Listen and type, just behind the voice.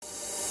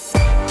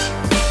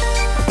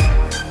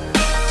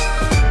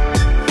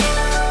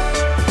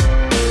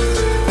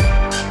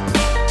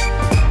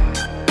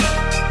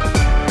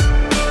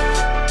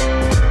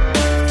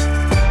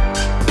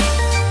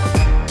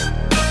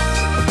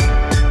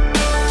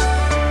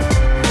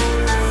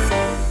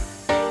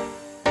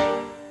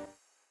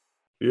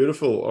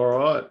Beautiful. All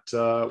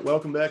right.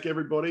 Welcome back,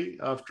 everybody.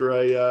 After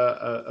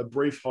a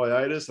brief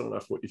hiatus, I don't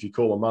know if you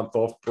call a month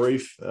off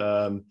brief.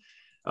 Arnie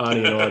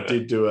and I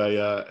did do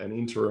an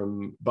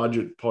interim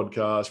budget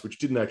podcast, which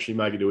didn't actually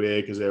make it to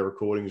air because our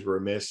recordings were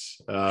a mess.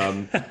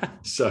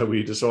 So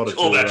we decided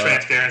all about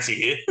transparency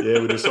here.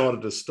 Yeah, we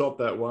decided to stop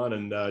that one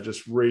and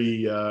just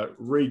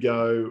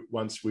re-go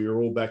once we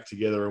were all back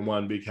together in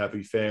one big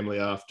happy family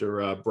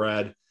after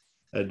Brad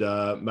had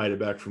made it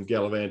back from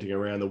gallivanting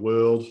around the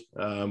world.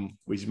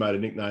 We made a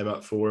nickname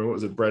up for him. What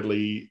was it?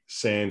 Bradley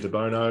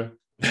Santabono,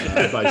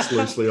 based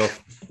loosely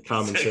off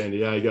Carmen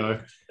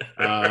Sandiego.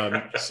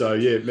 So,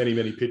 yeah,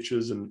 many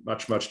pictures and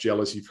much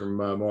jealousy from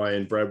my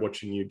end, Brad,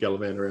 watching you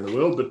gallivant around the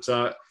world. But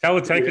tell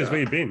the tankers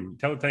where you've been.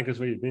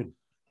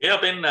 Yeah,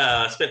 I've been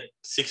spent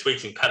 6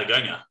 weeks in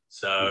Patagonia.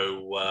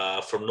 So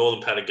from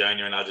northern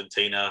Patagonia in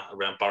Argentina,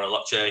 around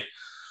Bariloche,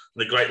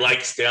 the Great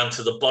Lakes down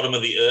to the bottom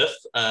of the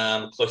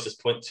earth,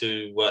 closest point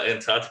to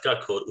Antarctica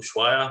called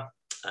Ushuaia.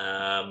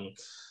 And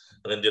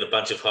then did a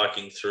bunch of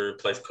hiking through a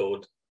place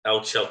called El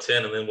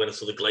Chalten, and then went and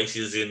saw the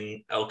glaciers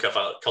in El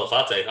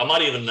Calafate. I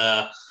might even,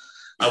 I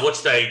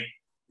watched a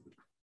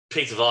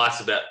piece of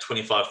ice about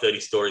 25, 30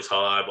 stories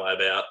high by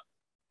about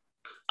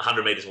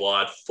 100 meters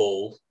wide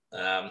fall.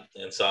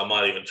 And so I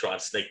might even try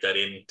and sneak that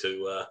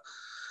into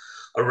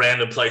a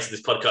random place in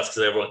this podcast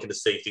because everyone can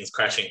just see things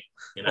crashing.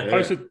 You know,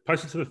 post it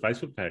to the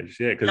Facebook page,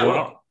 because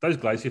those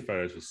glacier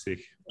photos were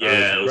sick.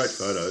 Yeah, great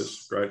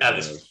photos, out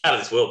of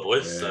this world,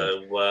 boys. Yeah.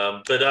 So,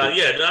 we're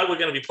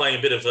going to be playing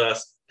a bit of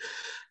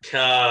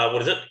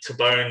what is it?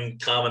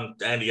 Tabone, Carmen,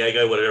 San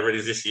Diego, whatever it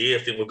is this year.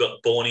 I think we've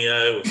got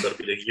Borneo, we've got a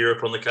bit of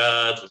Europe on the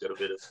cards, we've got a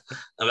bit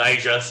of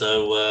Asia.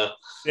 So,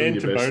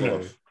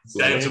 Santabono.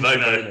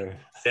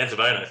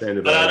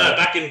 But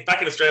back in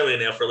Australia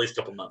now for at least a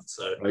couple of months.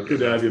 So good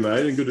to have you,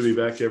 mate, and good to be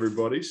back,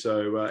 everybody.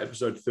 So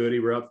episode 30,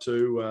 we're up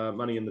to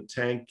Money in the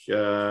Tank.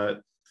 Joel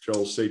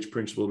Seach,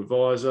 principal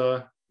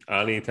advisor.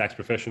 Arnie, tax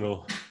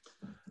professional.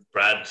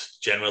 Brad,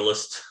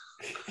 generalist.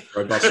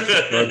 Robust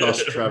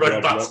traveller.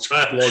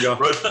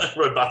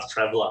 Robust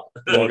traveller.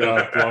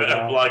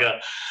 Blogger.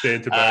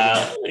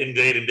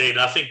 Indeed.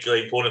 I think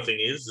the important thing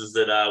is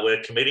that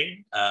we're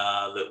committing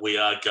that we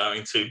are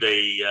going to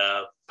be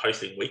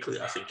posting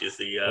weekly. I think is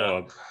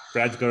the.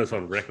 Brad's got us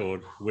on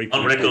record. Weekly.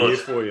 On record.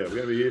 We're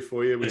going to be here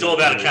for you. It's all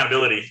about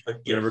accountability. We're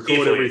going to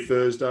record every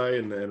Thursday,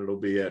 and then it'll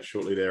be out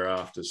shortly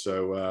thereafter.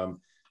 So.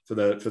 For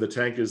the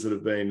tankers that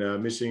have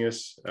been missing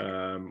us,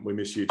 we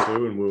miss you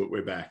too, and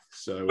we're back.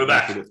 So we're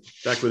back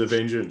with a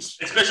vengeance,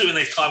 especially in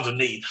these times of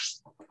need.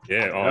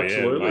 Yeah,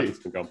 absolutely. It's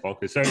gone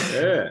bonkers. So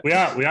we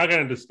are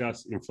going to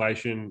discuss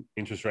inflation,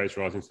 interest rates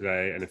rising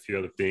today, and a few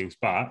other things.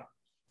 But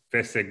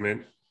first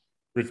segment,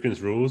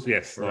 Rivkin's rules.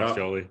 Yes, nice,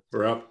 Jolie.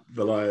 We're up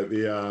below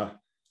the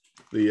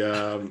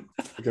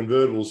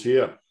convertibles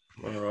here.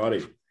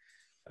 Alrighty,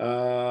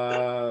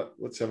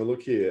 let's have a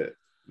look here.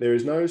 There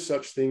is no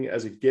such thing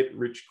as a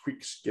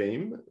get-rich-quick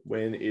scheme.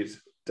 When it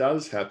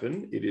does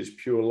happen, it is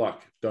pure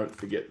luck. Don't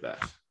forget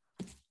that.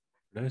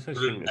 No such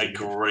thing.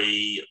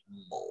 Agree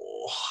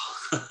more.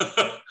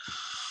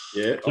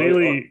 Yeah.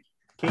 Clearly,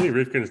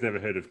 Rivkin's never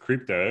heard of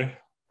crypto.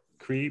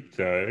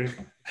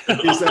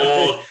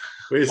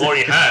 Or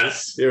he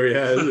has. There he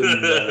has.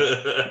 And,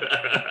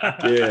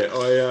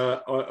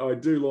 I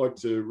do like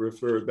to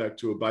refer it back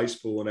to a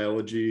baseball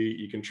analogy.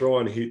 You can try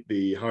and hit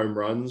the home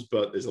runs,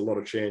 but there's a lot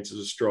of chances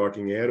of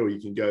striking out, or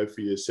you can go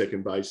for your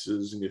second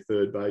bases and your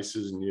third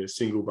bases and your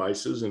single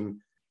bases,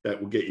 and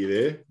that will get you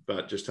there,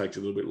 but just takes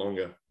a little bit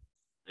longer.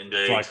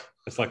 Indeed.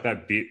 It's like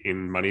that bit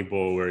in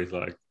Moneyball where he's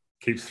like,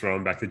 keeps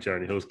throwing back to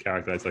Jonah Hill's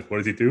character. It's like, what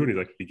does he do? And he's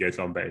like, he gets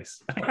on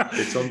base.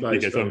 Gets on base. He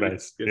gets on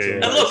base.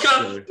 And look,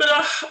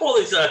 all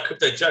these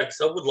crypto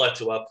jokes, I would like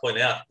to point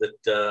out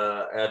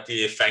that our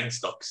dear FANG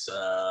stocks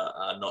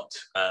are not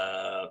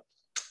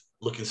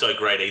looking so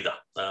great either.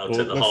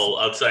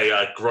 I'd say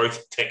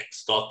growth tech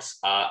stocks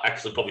are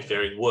actually probably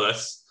faring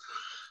worse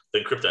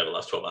than crypto over the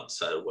last 12 months.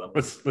 So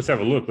let's have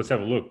a look.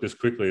 Just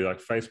quickly,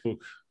 like Facebook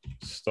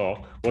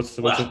stock. What's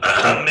it?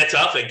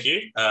 Meta, thank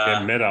you.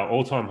 Meta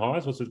all-time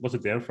highs. What's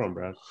it down from,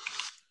 Brad?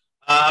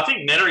 I think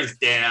Meta is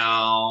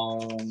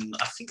down.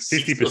 I think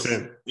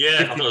 50%.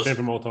 Yeah, 50%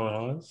 from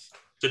all-time highs.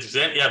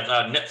 50%.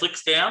 Yeah,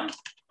 Netflix down.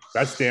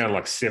 That's down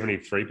like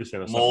 73% or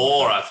something.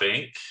 More, like I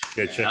think.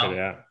 Yeah, check it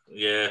out.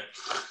 Yeah,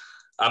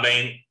 I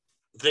mean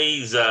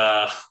these.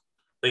 I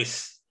think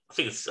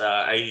it's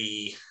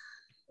 80.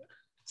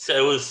 So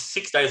it was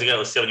 6 days ago, it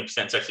was 70%.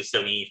 It's actually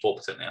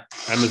 74% now.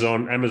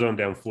 Amazon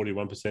down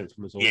 41%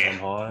 from its all-time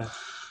high.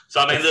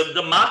 So I mean,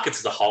 the markets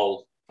as a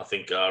whole, I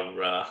think, are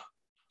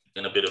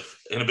in a bit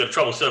of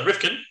trouble. So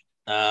Rivkin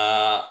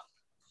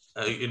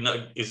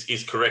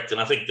is correct,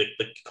 and I think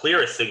the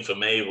clearest thing for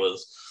me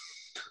was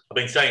I've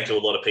been saying to a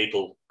lot of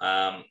people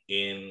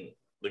in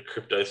the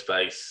crypto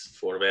space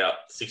for about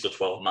 6 or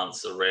 12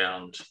 months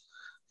around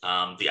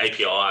the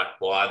API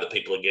why that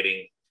people are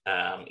getting.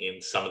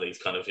 In some of these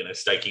kind of,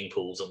 staking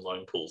pools and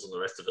loan pools and the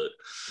rest of it.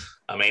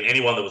 I mean,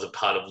 anyone that was a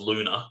part of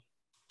Luna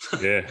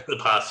the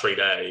past 3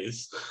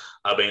 days,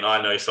 I mean,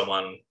 I know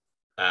someone,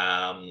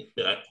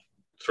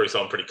 through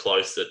someone pretty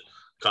close that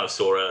kind of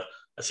saw a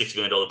 $60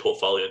 million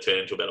portfolio turn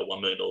into about a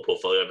 $1 million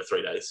portfolio over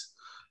 3 days.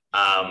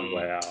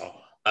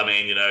 Wow. I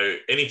mean, you know,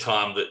 any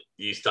time that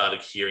you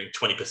started hearing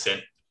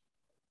 20%,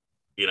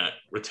 you know,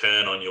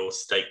 return on your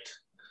staked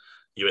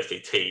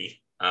USDT,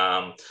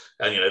 and,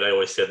 you know, they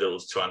always said that it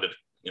was 200,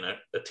 you know,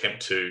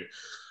 attempt to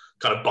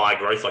kind of buy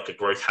growth, like a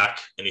growth hack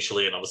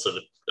initially. And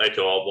obviously the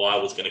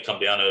APY was going to come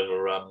down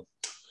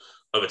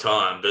over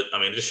time. But I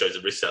mean, it just shows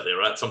the risks out there,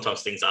 right?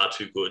 Sometimes things are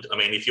too good. I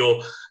mean, if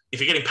you're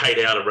getting paid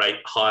out a rate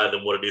higher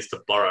than what it is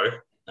to borrow,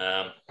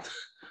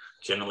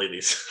 generally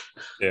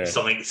there's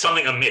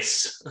something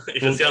amiss.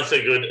 If it sounds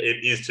too good,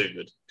 it is too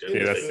good.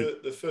 Yeah,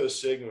 the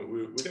first segment,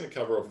 we're going to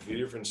cover off a few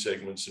different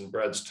segments, and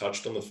Brad's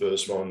touched on the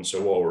first one.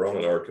 So while we're on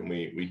it, I reckon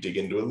we dig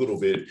into a little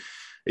bit,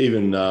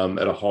 even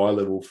at a high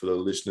level for the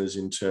listeners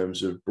in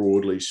terms of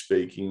broadly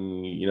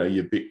speaking, you know,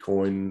 your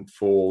Bitcoin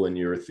fall and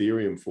your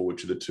Ethereum fall,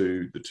 which are the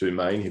two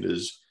main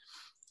hitters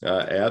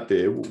out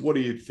there. What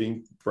do you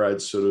think,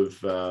 Brad, sort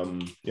of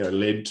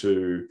led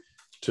to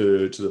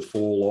the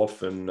fall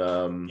off, and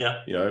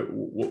you know,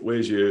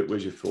 where's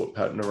your thought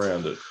pattern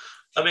around it?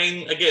 I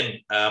mean, again,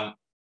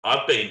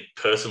 I've been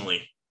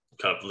personally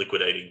kind of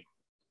liquidating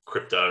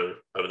crypto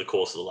over the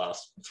course of the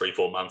last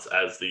 3-4 months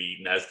as the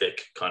NASDAQ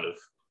kind of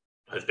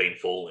has been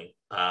falling,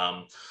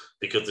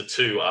 because the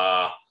two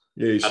are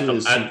at the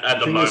moment.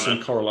 There's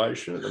some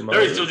correlation at the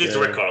moment. There is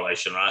direct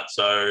correlation, right?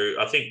 So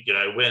I think, you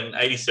know, when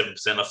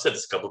 87%, I've said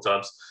this a couple of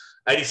times,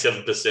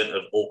 87%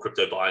 of all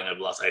crypto buying over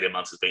the last 18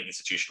 months has been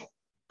institutional.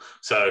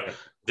 So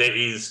there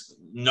is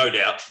no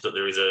doubt that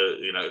there is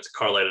it's a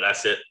correlated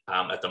asset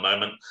at the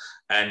moment.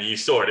 And you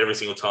saw it every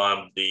single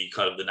time the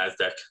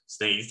NASDAQ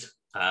sneezed,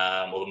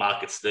 or the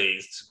market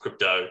sneezed,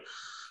 crypto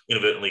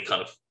inadvertently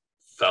kind of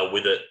fell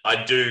with it.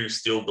 I do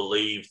still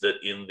believe that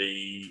in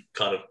the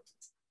kind of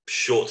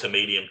short to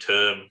medium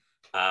term,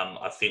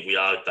 I think we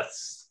are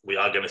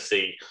going to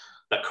see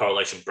that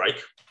correlation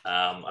break.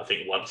 I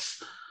think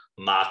once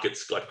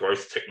markets like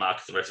growth tech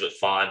markets and the rest of it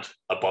find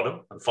a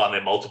bottom and find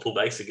their multiple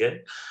base again,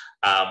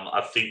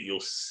 I think you'll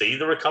see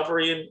the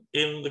recovery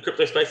in the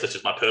crypto space. That's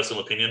just my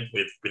personal opinion.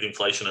 With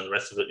inflation and the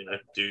rest of it, you know,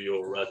 do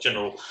your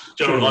general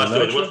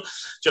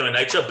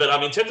nature. But I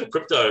mean, in terms of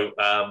crypto,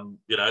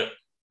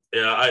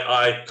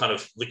 I kind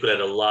of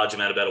liquidated a large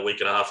amount about a week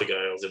and a half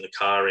ago. I was in the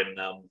car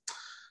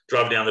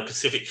driving down the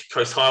Pacific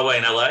Coast Highway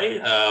in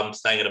LA,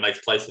 staying at a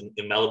mate's place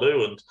in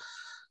Malibu, and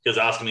he was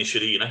asking me,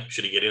 should he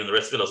get in and the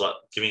rest of it? I was like,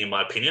 giving him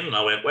my opinion. And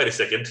I went, wait a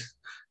second,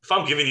 if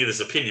I'm giving you this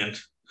opinion,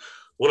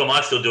 what am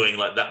I still doing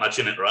like that much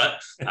in it, right?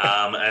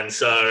 And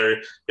so,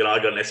 you know, I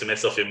got an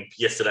SMS off him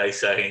yesterday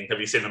saying, have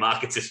you seen the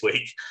markets this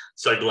week?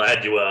 So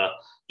glad you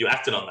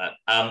acted on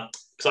that.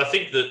 So I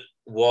think that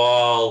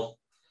while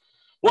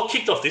what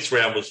kicked off this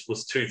round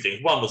was two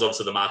things. One was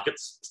obviously the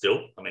markets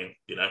still. I mean,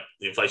 you know,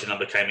 the inflation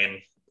number came in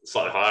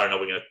slightly higher. I know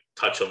we're going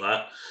to touch on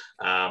that.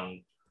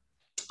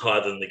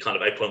 Higher than the kind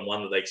of 8.1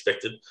 that they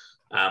expected.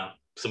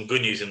 Some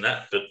good news in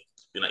that, but,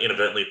 you know,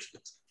 inadvertently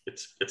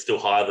it's still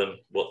higher than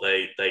what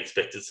they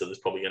expected. So there's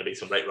probably going to be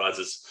some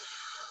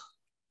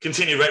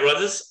continued rate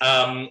rises.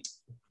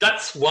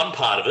 That's one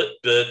part of it,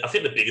 but I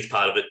think the biggest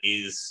part of it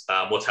is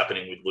what's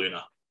happening with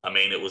Luna. I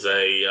mean, it was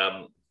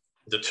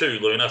the two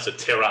Luna, so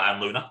Terra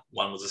and Luna.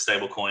 One was a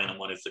stable coin and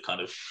one is the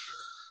kind of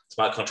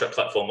smart contract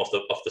platform off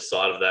the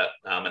side of that.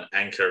 And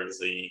Anchor is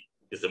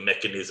the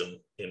mechanism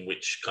in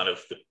which kind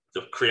of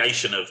the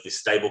creation of this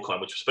stable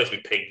coin, which was supposed to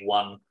be pegged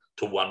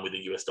 1-to-1 with the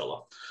US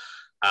dollar.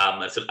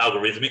 It's an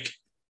algorithmic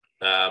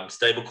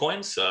stable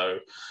coin. So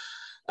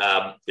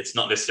it's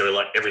not necessarily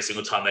like every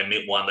single time they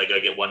mint one, they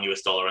go get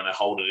 $1 and they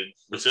hold it in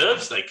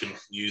reserves. They can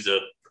use a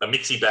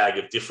mixy bag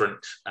of different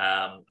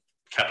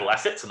capital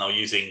assets, and they're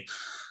using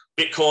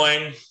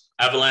Bitcoin,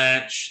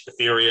 Avalanche,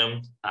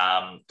 Ethereum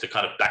to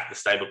kind of back the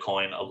stable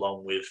coin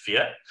along with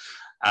fiat.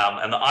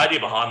 And the idea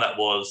behind that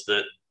was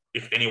that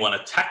if anyone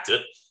attacked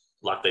it,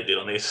 like they did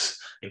on this,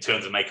 in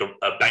terms of make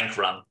a bank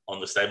run on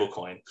the stable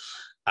coin,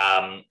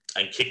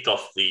 and kicked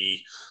off the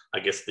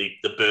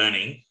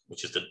burning,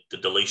 which is the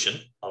deletion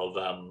of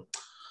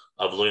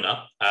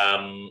Luna,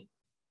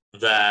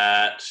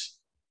 that,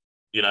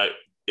 you know,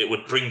 it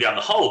would bring down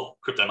the whole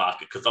crypto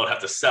market because they would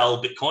have to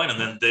sell Bitcoin, and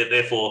then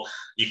therefore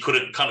you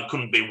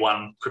couldn't be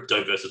one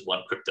crypto versus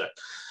one crypto.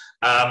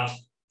 I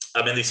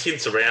mean, these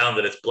hints around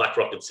that it's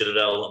BlackRock and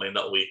Citadel. I mean,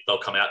 they'll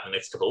come out in the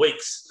next couple of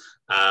weeks,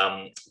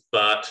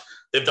 but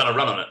they've done a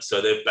run on it.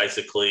 So they've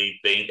basically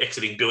been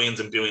exiting billions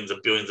and billions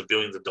and billions and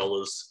billions of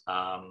dollars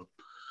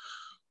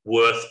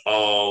worth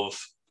of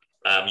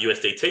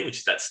USDT, which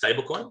is that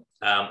stablecoin,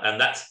 and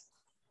that's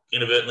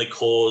inadvertently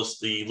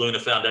caused the Luna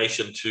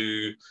Foundation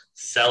to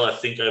sell, I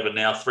think, over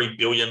now $3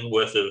 billion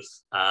worth of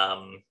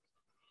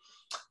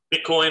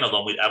Bitcoin,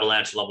 along with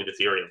Avalanche, along with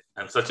Ethereum.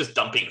 And so it's just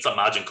dumping. It's like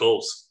margin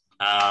calls.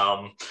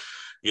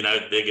 You know,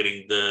 they're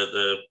getting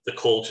the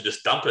call to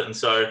just dump it. And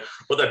so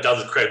what that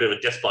does is create a bit of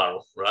a death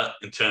spiral, right?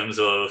 In terms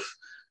of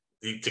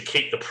to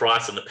keep the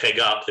price and the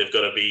peg up, they've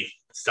got to be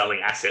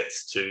selling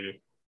assets to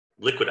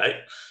liquidate.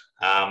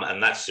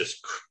 And that's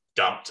just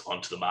dumped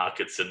onto the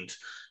markets. And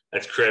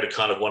it's created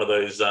kind of one of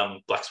those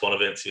black swan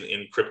events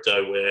in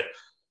crypto where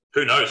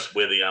who knows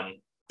where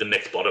the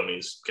next bottom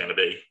is going to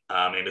be.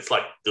 And it's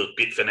like the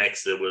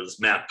Bitfinex, there was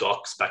Mt.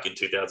 Gox back in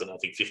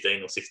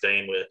 2015 or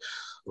 16, where a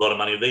lot of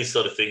money, these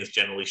sort of things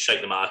generally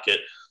shake the market,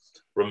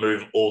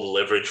 remove all the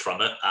leverage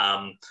from it.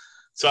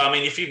 So, I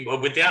mean,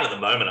 we're down at the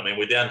moment, I mean,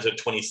 we're down to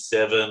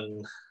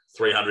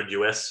 27,300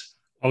 US.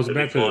 I was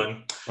about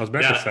to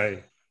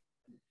say,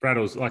 Brad,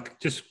 I was like,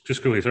 just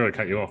quickly, sorry to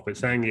cut you off, but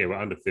saying, yeah, we're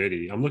under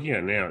 30. I'm looking at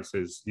it now, it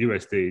says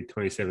USD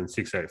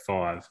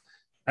 27,685.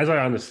 As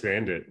I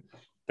understand it,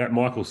 that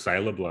Michael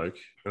Saylor bloke,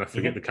 and I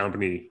forget the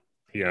company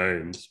he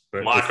owns,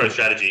 but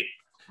MicroStrategy.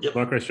 Yep.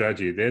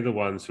 MicroStrategy, they're the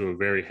ones who are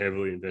very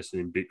heavily invested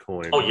in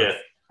Bitcoin. Oh, yeah.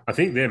 I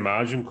think their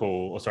margin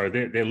call,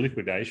 their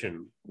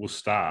liquidation will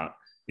start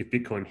if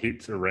Bitcoin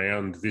hits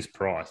around this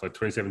price, like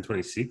 27,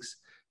 26.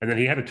 And then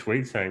he had a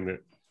tweet saying that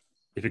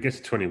if it gets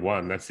to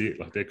 21, that's it,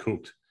 like they're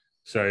cooked.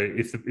 So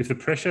if the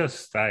pressure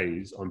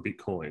stays on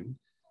Bitcoin,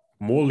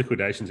 more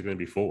liquidations are going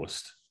to be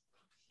forced.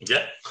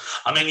 Yeah.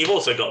 I mean, you've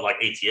also got like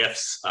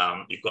ETFs.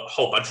 You've got a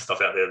whole bunch of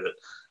stuff out there that,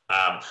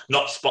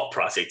 not spot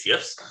price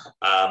ETFs,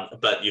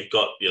 but you've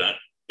got,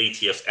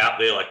 ETFs out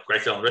there like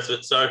Grayscale and the rest of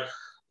it. So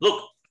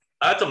look,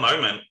 at the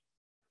moment,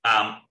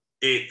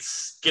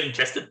 it's getting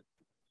tested,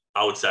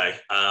 I would say.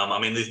 I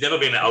mean, there's never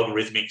been an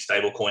algorithmic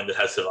stablecoin that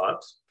has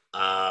survived.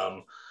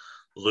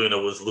 Luna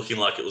was looking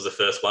like it was the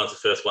first one. It's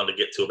the first one to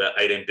get to about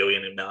 18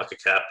 billion in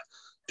market cap.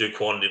 Do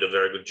Kwon did a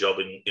very good job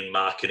in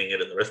marketing it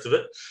and the rest of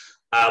it.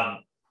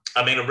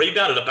 I mean, it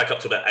rebounded it back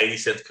up to about 80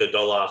 cents per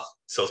dollar,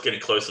 so it's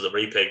getting close to the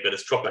repeg, but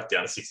it's dropped back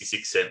down to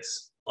 66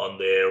 cents on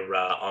their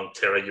on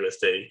Terra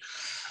USD.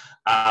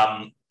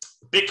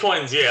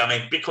 Bitcoin's, I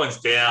mean,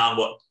 Bitcoin's down,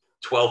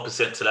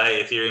 12%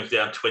 today. Ethereum's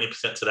down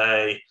 20%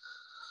 today.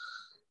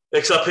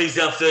 XRP's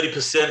down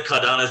 30%.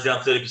 Cardano's down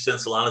 30%.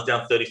 Solana's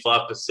down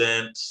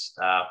 35%.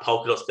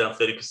 Polkadot's down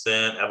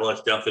 30%.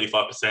 Avalanche down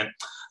 35%.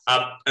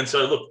 And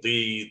so, look,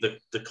 the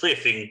clear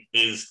thing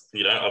is,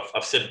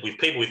 I've said with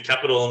people with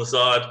capital on the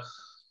side,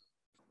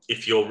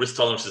 if your risk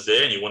tolerance is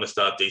there and you want to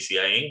start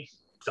DCAing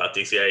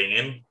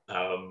in.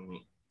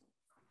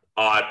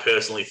 I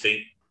personally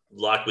think,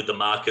 like with the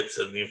markets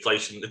and the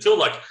inflation,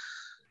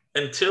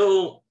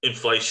 until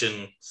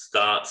inflation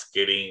starts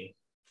we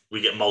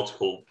get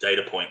multiple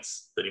data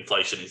points that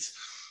inflation is,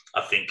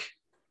 I think,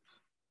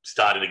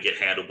 starting to get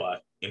handled by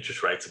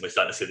interest rates, and we're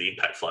starting to see the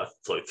impact flow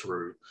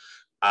through.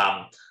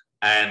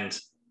 And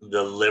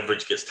the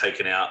leverage gets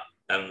taken out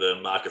and the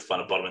markets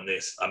find a bottom in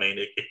this. I mean,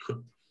 it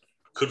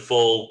could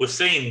fall. We've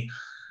seen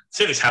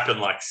this happen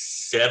like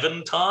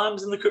 7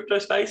 times in the crypto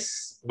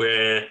space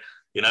where,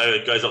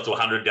 it goes up to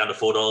 $100, down to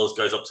 $4,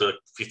 goes up to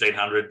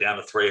 $1,500, down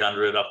to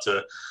 $300, up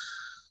to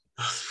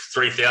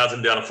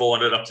 3,000, down to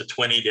 400, up to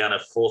 20, down to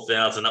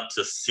 4,000, up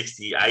to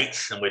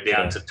 68, and we're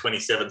down to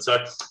 27.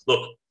 So,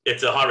 look,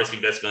 it's a high-risk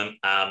investment.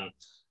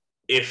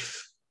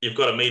 If you've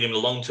got a medium to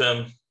long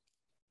term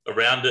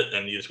around it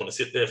and you just want to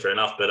sit there, fair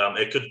enough, but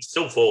it could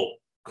still fall.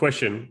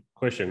 Question,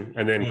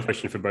 and then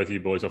question for both of you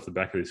boys off the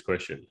back of this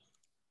question.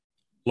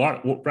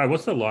 Brad,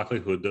 what's the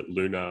likelihood that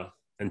Luna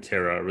and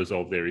Terra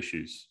resolve their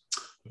issues?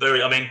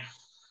 The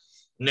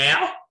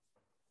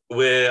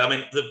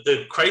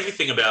crazy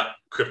thing about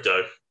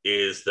crypto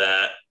is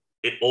that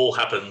it all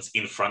happens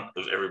in front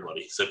of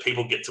everybody. So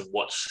people get to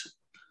watch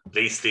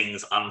these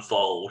things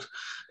unfold.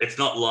 It's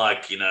not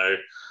like, it's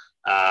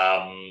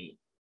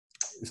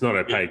not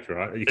opaque,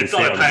 right? It's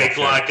not opaque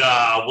like,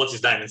 what's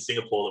his name in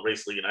Singapore that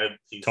recently,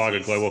 Tiger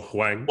Global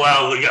Huang.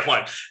 Well, yeah,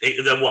 Huang.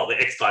 The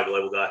ex-Tiger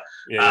Global guy.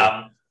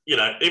 Yeah.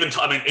 Even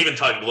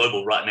Tiger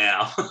Global right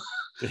now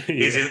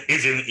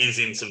is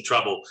in some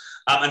trouble.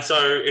 And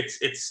so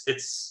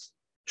it's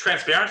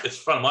transparent. It's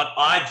front of mind.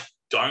 I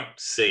don't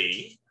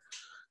see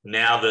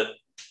now that,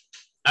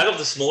 as of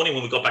this morning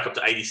when we got back up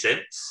to 80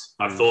 cents,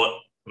 I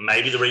thought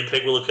maybe the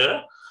repeg will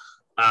occur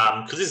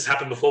because this has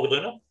happened before with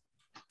Luna.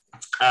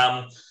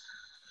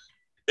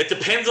 It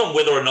depends on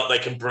whether or not they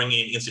can bring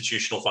in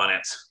institutional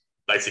finance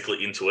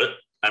basically into it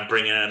and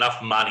bring in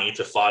enough money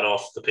to fight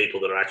off the people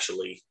that are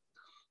actually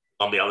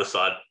on the other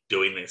side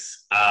doing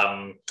this.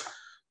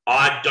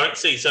 I don't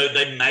see. So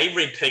they may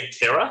repeg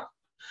Terra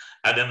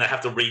and then they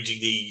have to rejig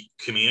the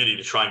community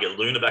to try and get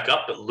Luna back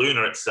up. But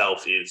Luna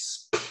itself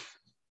is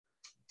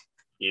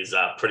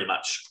pretty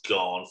much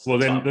gone. Well,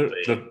 then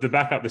the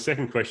backup, the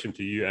second question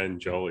to you and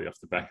Jolie off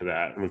the back of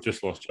that, and we've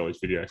just lost Jolie's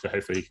video, so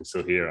hopefully he can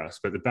still hear us.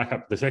 But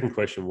the second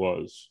question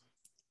was,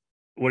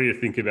 what do you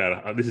think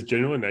about, this is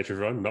general in nature,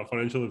 Ron, not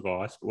financial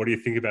advice, but what do you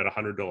think about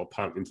 $100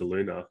 pump into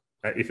Luna?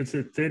 If it's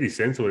at 30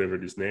 cents or whatever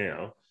it is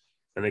now,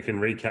 and they can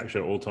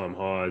recapture all-time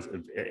highs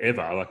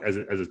ever, like as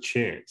a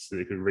chance, that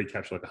they could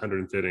recapture like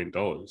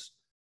 $113.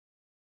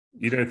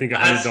 You don't think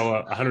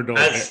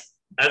 $100?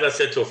 As I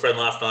said to a friend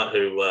last night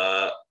who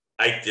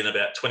aped in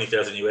about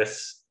 20,000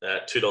 US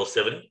at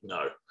 $2.70,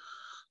 no.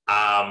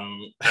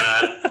 And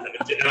I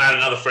had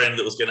another friend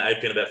that was going to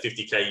ape in about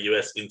 50K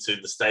US into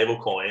the stable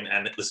coin,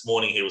 and this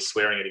morning he was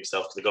swearing at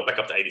himself because it got back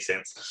up to 80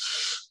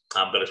 cents.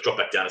 but it's dropped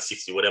back down to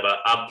 60, whatever.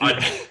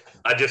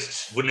 I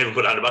just would never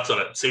put $100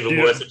 on it. It's even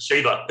worse than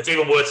Shiba. It's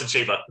even worse than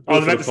Shiba. I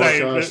was about to say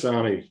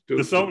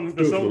the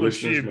Sultan of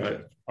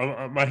Shiba.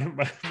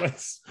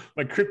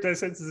 My crypto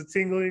senses are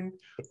tingling.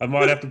 I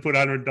might have to put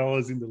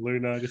 $100 into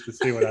Luna just to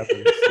see what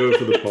happens. Do it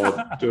for the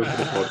pod. Do it for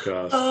the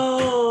podcast.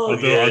 Oh,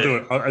 I'll do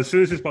it. As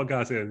soon as this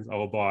podcast ends, I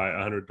will buy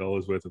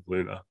 $100 worth of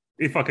Luna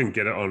if I can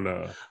get it on.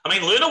 I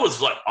mean, Luna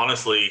was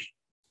honestly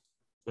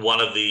one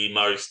of the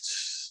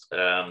most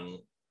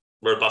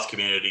robust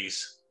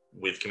communities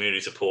with community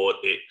support.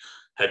 It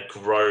had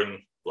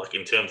grown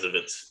in terms of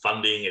its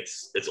funding,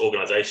 its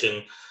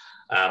organization.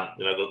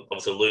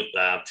 Obviously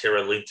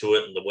Terra linked to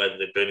it and the way that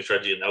they're burning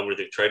strategy and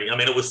algorithmic trading. I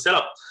mean, it was set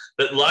up,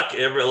 but like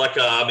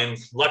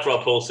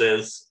Rob Paul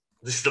says,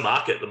 this is the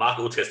market. The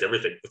market will test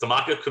everything. If the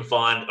market can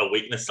find a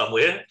weakness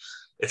somewhere,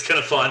 it's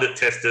going to find it,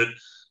 test it,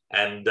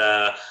 and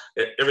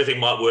everything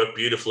might work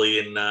beautifully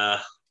in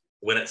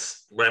when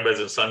it's rainbows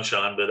and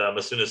sunshine. But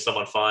as soon as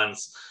someone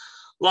finds,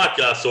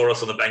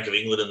 Soros on the Bank of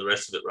England and the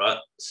rest of it, right?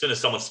 As soon as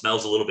someone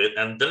smells a little bit,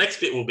 and the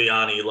next bit will be,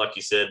 Arnie, like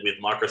you said, with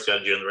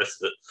MicroStrategy and the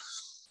rest of it.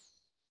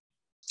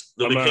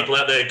 There'll be people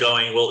out there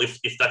going, well,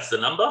 if that's the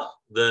number,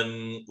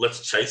 then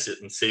let's chase it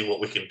and see what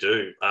we can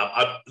do.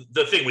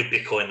 The thing with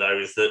Bitcoin, though,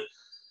 is that,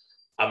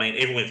 I mean,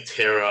 even with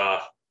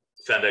Terra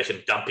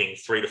Foundation dumping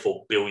 3 to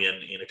 4 billion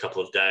in a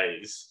couple of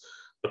days,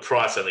 the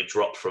price only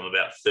dropped from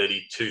about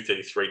 32,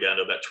 33 down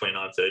to about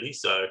 29, 30.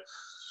 So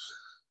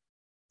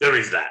there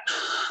is that.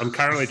 I'm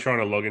currently trying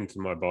to log into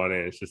my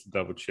Binance just to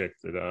double check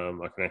that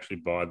I can actually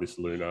buy this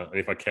Luna. And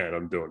if I can,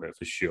 I'm doing it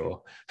for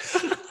sure.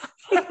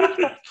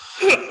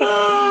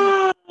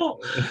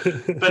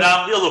 But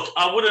look,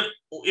 I wouldn't.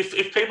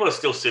 If people are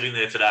still sitting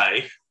there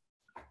today,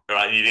 all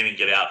right, and you didn't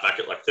get out back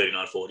at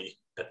 39.40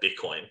 at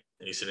Bitcoin, and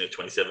you're sitting at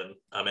 27.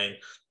 I mean,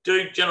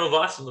 do general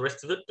advice on the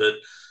rest of it, but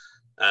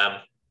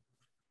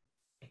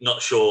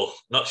not sure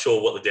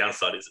what the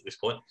downside is at this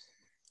point.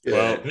 Yeah.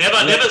 Well,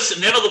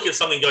 never look at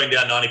something going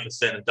down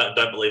 90% and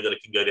don't believe that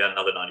it can go down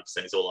another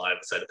 90%. Is all I ever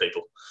say to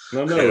people.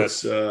 I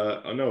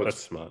know it's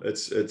smart.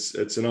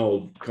 It's an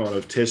old kind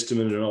of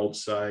testament, an old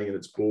saying, and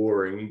it's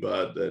boring,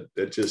 but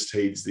that just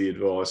heeds the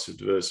advice of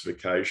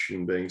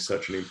diversification being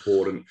such an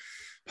important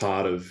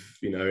part of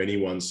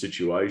anyone's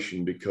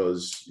situation,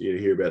 because you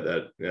hear about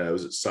that.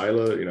 Was it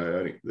Sailor?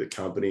 The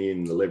company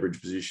and the leverage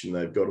position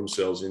they've got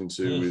themselves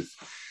into with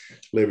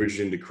leveraged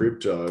into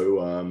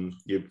crypto.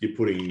 You're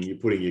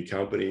putting your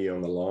company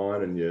on the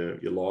line and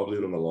your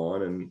livelihood on the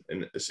line,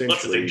 and essentially.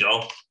 That's the thing,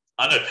 Joel.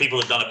 I know people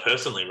have done it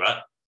personally,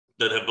 right?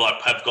 That have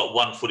got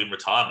 1 foot in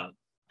retirement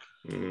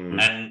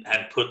and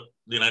put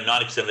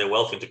 90% of their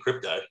wealth into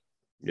crypto.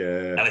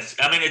 Yeah, and it's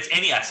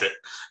any asset.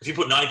 If you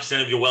put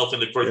 90% of your wealth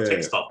into growth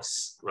tech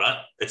stocks,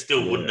 right, it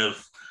still wouldn't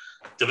have.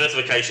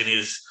 Diversification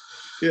is.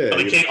 Yeah, I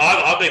mean,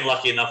 I've been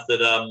lucky enough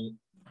that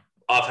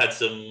I've had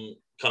some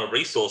kind of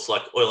resource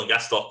like oil and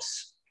gas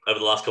stocks over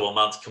the last couple of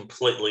months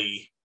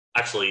completely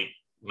actually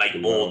make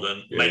more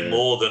than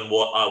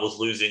what I was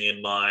losing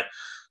in my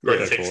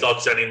growth tech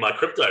stocks and in my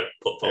crypto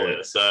portfolio.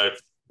 Yeah. So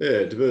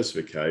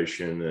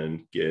diversification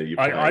and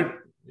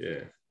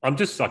I'm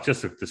just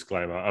a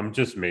disclaimer. I'm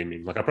just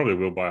memeing. I probably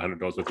will buy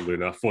 $100 worth of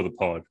Luna for the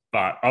pod,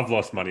 but I've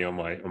lost money on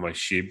my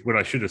SHIB when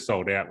I should have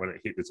sold out when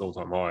it hit its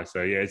all-time high.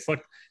 So yeah, it's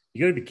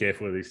you got to be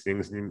careful of these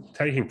things. And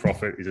taking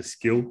profit is a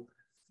skill.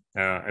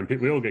 And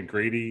we all get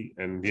greedy,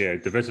 and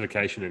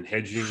diversification and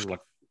hedging,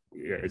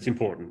 it's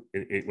important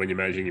when you're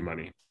managing your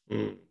money.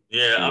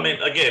 Yeah, I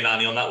mean, again,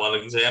 Arnie, on that one,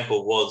 an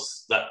example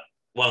was that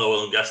one of the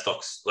oil and gas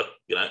stocks,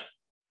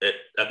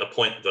 at the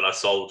point that I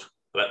sold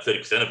about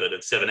 30% of it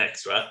at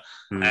 7x, right?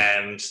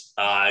 And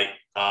I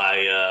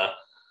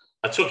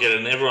took it,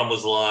 and everyone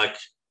was like,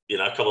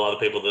 a couple of other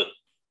people that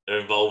are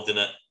involved in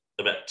it.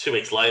 About 2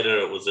 weeks later,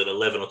 it was at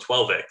 11 or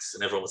 12x,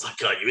 and everyone was like,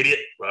 "Oh, you idiot!"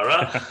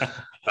 Right?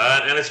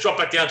 And it's dropped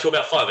back down to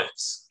about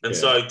 5x. And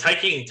so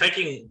taking,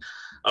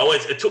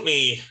 it took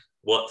me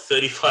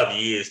 35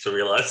 years to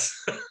realize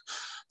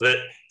that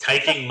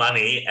taking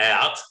money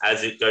out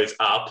as it goes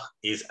up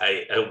is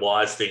a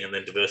wise thing, and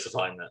then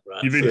diversifying that.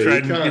 Right? You've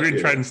been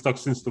trading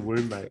stocks since the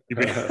womb, mate.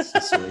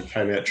 Since we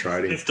came out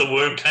trading. Since the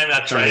womb came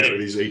out trading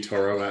with his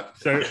eToro app.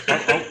 So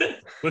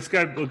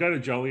we'll go to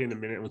Jolie in a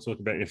minute and we'll talk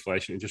about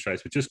inflation, interest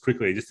rates. But just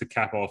quickly, just to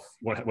cap off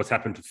what's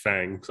happened to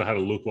FANG, because I had a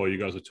look while you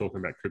guys were talking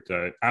about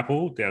crypto.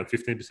 Apple down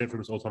 15% from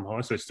its all-time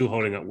high, so it's still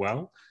holding up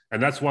well. And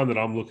that's one that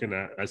I'm looking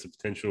at as a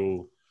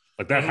potential.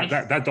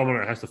 That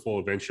dominant has to fall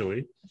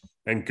eventually.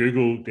 And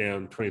Google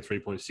down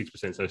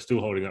 23.6%, so still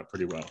holding up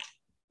pretty well.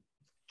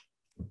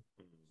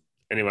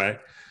 Anyway,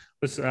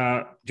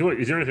 Joy,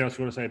 is there anything else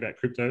you want to say about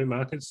crypto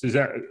markets? There's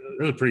a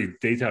pretty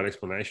detailed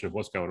explanation of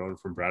what's going on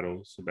from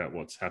Braddles about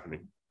what's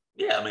happening.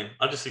 Yeah, I mean,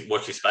 I just think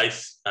watch your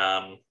space.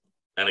 And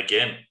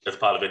again, as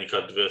part of any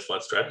kind of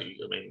diversified strategy,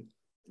 I mean,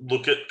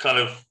 look at kind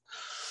of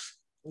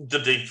the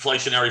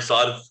deflationary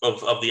side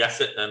of the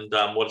asset and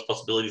what its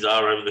possibilities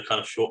are over the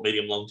kind of short,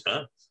 medium, long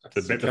term.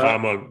 So bet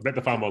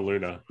the farm on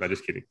Luna. No,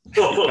 just kidding.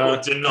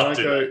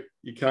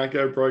 You can't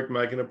go broke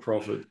making a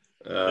profit.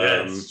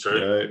 Yeah, it's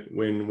true.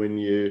 When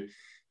you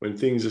when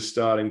things are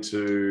starting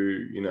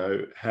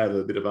to, have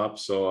a bit of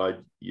upside,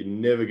 you're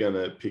never going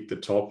to pick the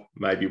top.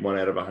 Maybe 1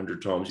 out of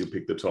 100 times you'll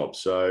pick the top.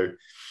 So,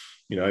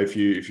 if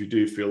you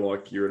do feel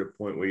like you're at a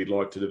point where you'd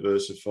like to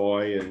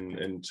diversify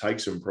and take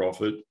some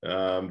profit,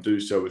 do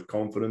so with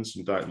confidence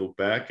and don't look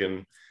back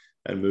and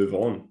move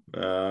on.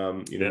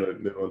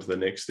 Move on to the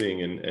next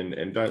thing,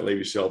 and don't leave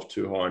yourself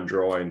too high and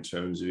dry in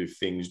terms of if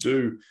things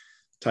do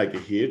take a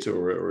hit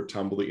or a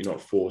tumble, that you're not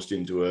forced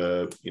into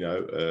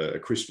a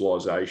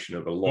crystallization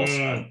of a loss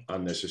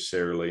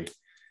unnecessarily.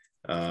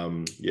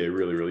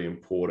 Really, really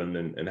important,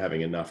 and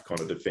having enough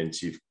kind of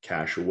defensive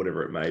cash or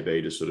whatever it may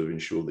be to sort of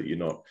ensure that you're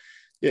not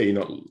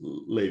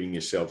leaving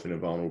yourself in a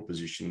vulnerable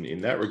position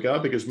in that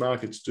regard, because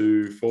markets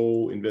do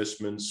fall,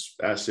 investments,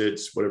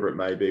 assets, whatever it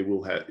may be,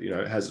 will have,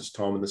 has its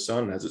time in the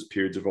sun, has its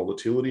periods of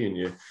volatility.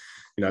 And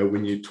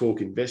when you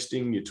talk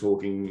investing, you're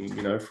talking,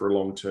 for a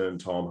long-term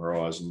time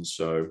horizon.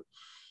 So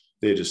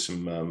they're just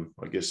some,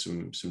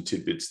 some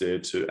tidbits there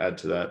to add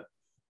to that.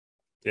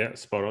 Yeah,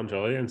 spot on,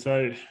 Jolly. And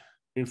so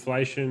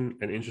inflation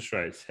and interest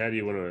rates, how do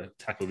you want to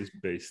tackle this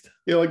beast?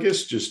 Yeah, I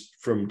guess just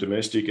from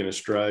domestic in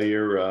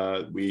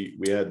Australia, we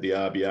had the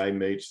RBA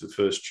meets the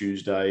first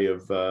Tuesday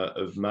of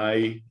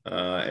May,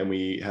 and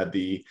we had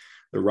the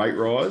rate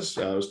rise.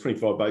 It was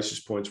 25 basis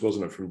points,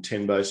 wasn't it, from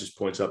 10 basis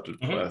points up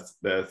to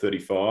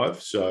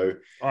 35. So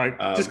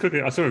just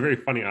quickly, I saw a very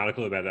funny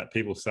article about that.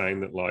 People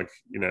saying that,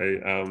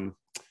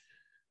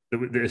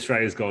 the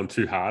Australia's gone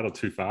too hard or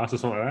too fast or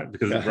something like that,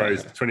 because it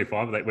rose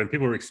 25. When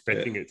people were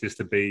expecting it just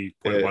to be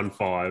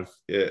 0.15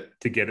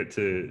 to get it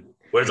to...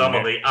 Whereas I'm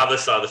on the other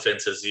side of the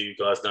fence, as you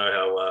guys know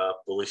how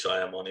bullish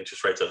I am on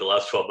interest rates over the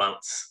last 12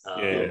 months.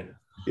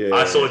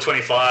 I saw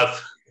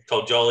 25,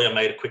 told Jolie I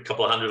made a quick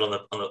couple of hundred on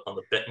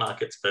the bet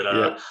markets,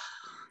 but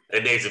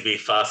it needs to be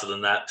faster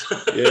than that.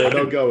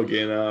 They'll go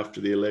again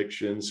after the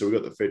election. So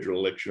we've got the federal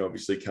election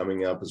obviously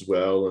coming up as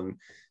well. And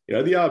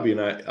the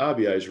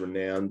RBA is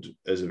renowned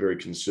as a very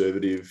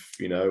conservative,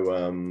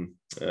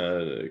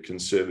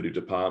 conservative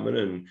department,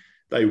 and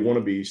they want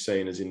to be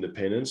seen as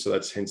independent. So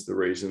that's hence the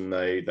reason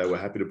they were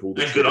happy to pull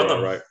the trigger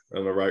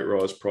on the rate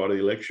rise prior to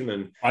the election.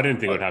 And I didn't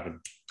think it would happen.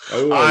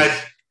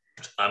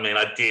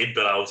 I did,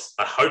 but I was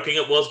hoping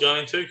it was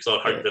going to, because I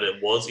hoped that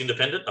it was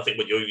independent. I think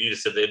what you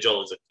just said there,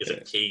 Joel, is a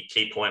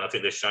key point. I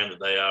think they've shown that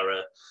they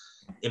are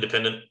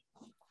independent,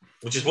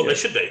 which is what they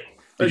should be.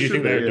 Did you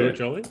think they would do it,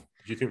 Jolie?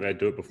 Did you think they'd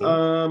do it before?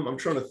 I'm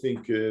trying to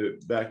think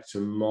back to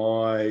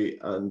my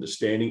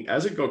understanding.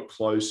 As it got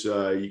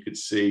closer, you could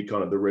see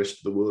kind of the rest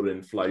of the world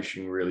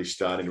inflation really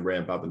starting to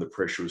ramp up and the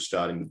pressure was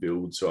starting to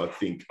build. So I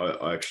think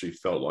I actually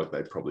felt like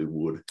they probably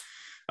would.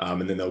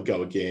 And then they'll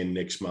go again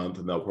next month,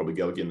 and they'll probably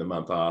go again the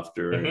month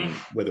after. And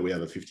whether we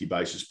have a 50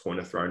 basis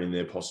pointer thrown in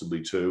there, possibly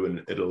two,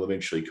 and it'll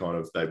eventually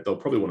they'll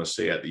probably want to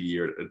see out the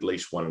year at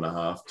least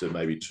 1.5% to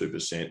maybe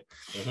 2%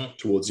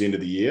 towards the end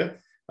of the year.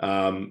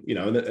 And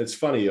it's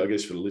funny, I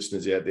guess, for the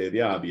listeners out there, the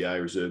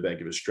RBA, Reserve Bank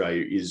of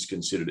Australia, is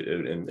considered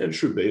and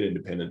should be an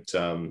independent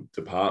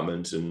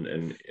department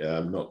and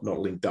not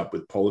linked up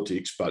with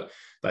politics, but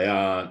they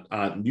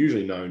aren't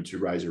usually known to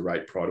raise a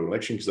rate prior to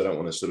election, because they don't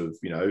want to sort of,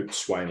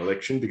 sway an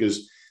election.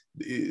 Because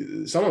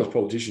sometimes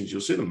politicians,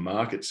 you'll see the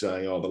market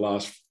saying, the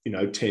last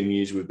 10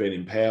 years we've been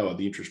in power,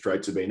 the interest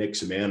rates have been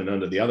X amount, and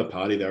under the other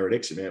party they're at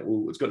X amount.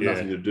 Well, it's got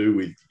nothing to do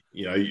with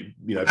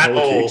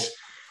politics.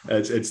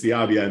 It's the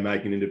RBA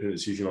making an independent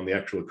decision on the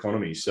actual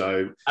economy.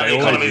 So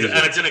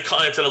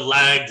it's a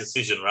lag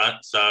decision, right?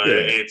 So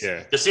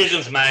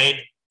decisions made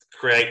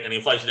create an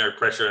inflationary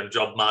pressure in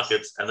job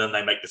markets, and then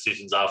they make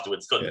decisions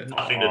afterwards. It's got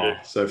nothing to do.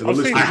 So for the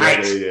listeners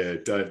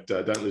out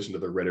there, don't listen to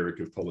the rhetoric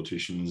of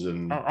politicians.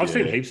 And I've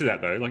seen heaps of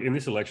that though. Like in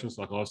this election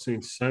cycle, I've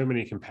seen so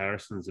many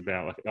comparisons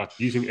about like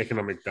using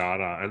economic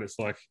data, and it's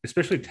like,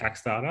 especially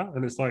tax data,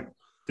 and it's like,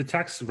 the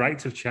tax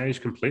rates have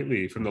changed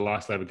completely from the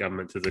last Labor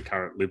government to the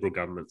current Liberal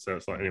government. So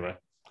it's like, anyway.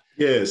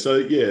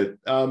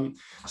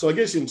 So I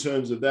guess in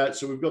terms of that,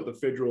 so we've got the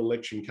federal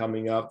election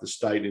coming up, the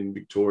state in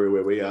Victoria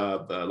where we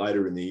are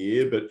later in the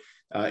year, but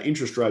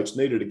interest rates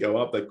needed to go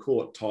up. They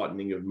call it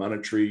tightening of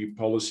monetary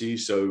policy.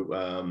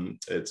 So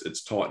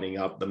it's tightening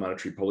up the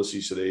monetary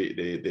policy. So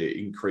they're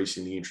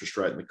increasing the interest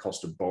rate and the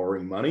cost of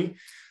borrowing money.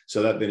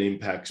 So that then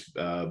impacts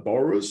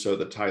borrowers. So at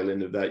the tail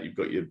end of that, you've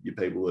got your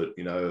people that,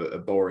 are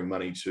borrowing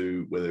money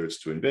to, whether it's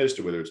to invest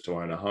or whether it's to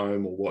own a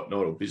home or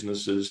whatnot, or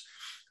businesses.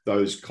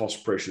 Those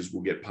cost pressures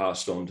will get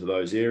passed on to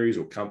those areas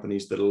or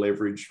companies that are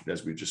leveraged,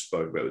 as we just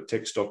spoke about with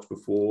tech stocks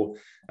before.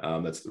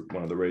 That's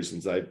one of the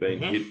reasons they've been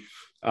hit.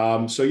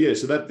 So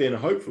that then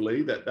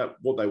hopefully that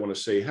what they want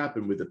to see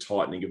happen with the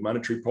tightening of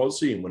monetary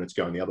policy, and when it's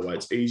going the other way,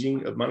 it's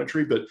easing of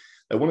monetary, but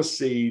they want to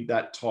see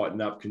that tighten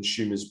up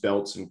consumers'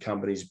 belts and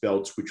companies'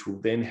 belts, which will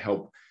then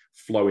help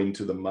flow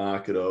into the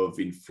market of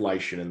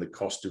inflation and the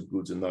cost of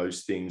goods and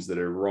those things that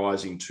are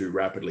rising too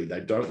rapidly. They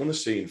don't want to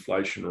see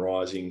inflation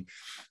rising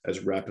as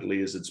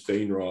rapidly as it's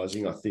been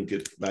rising. I think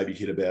it maybe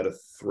hit about a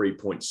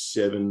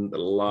 3.7 the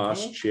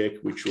last check,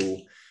 which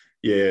will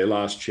Yeah,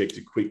 last checked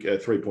a quick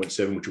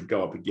 3.7, which will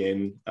go up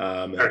again.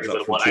 That was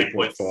up from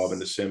 2.5 in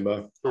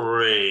December.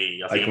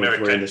 3. I think 8.3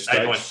 America in the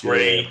States.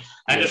 8.3. Yeah.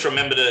 And just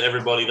remember to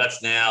everybody,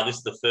 this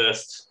is the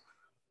first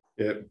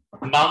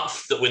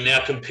month that we're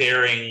now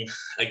comparing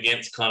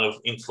against kind of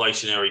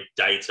inflationary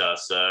data.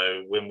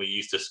 So when we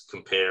used to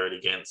compare it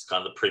against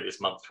kind of the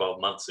previous month, 12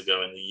 months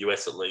ago in the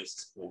US at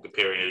least, we're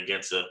comparing it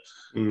against a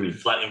pretty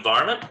flat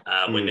environment.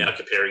 We're now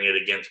comparing it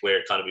against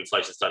where kind of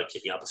inflation started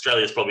kicking up.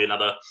 Australia is probably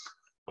another,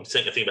 I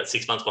think about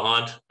 6 months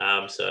behind.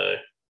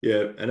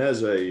 Yeah, and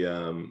as a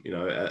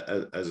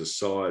as a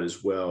side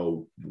as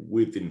well,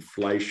 with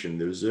inflation,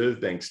 the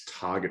Reserve Bank's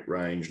target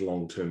range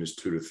long term is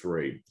 2 to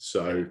 3.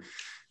 So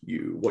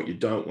what you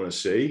don't want to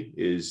see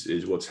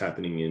is what's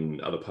happening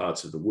in other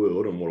parts of the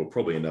world, and what will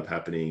probably end up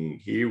happening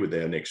here with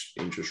our next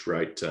interest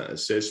rate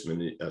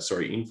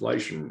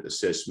inflation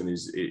assessment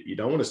is you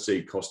don't want to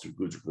see cost of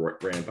goods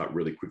ramp up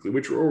really quickly,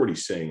 which we're already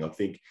seeing. I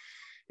think,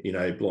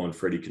 Blind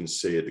Freddie can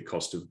see it, the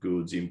cost of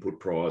goods, input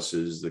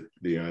prices, the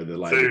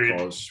labour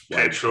costs,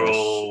 petrol,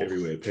 costs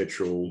everywhere,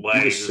 petrol,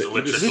 wages,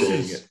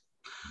 electricity.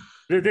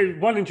 The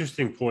one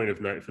interesting point of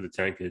note for the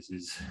tankers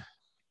is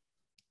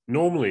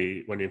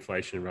normally when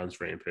inflation runs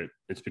rampant,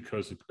 it's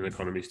because an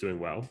economy is doing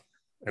well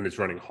and it's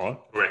running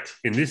hot. Correct.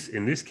 In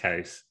this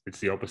case, it's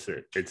the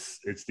opposite. It's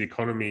the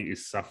economy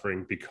is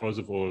suffering because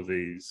of all of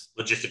these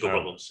logistical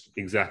problems.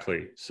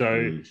 Exactly.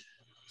 So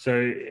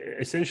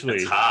essentially,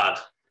 it's hard.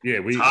 Yeah,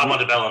 it's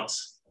hard to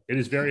balance. It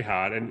is very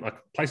hard, and like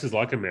places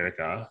like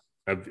America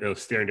are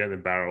staring down the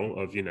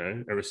barrel of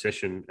a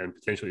recession and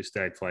potentially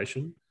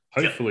stagflation.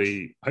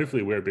 Hopefully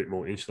we're a bit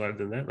more insulated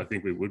than that. I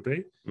think we would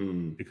be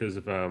because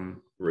of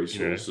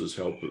resources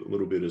help a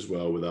little bit as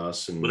well with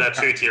us and with our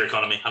 2-tier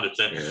economy, 100%.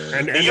 Yeah.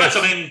 And the US,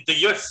 the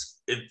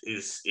US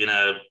is in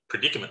a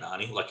predicament,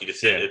 Arnie. Like you just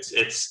said,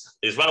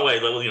 it's runaway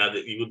level.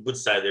 You would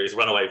say there is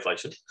runaway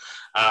inflation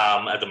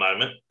at the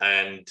moment,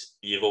 and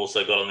you've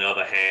also got on the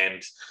other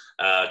hand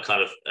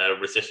kind of a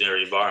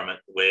recessionary environment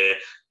where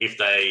if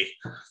they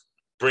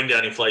bring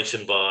down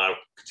inflation by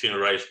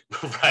continuing to raise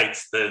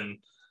rates, then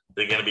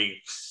they're going to be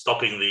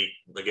stopping the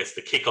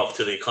kickoff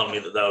to the economy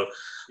that they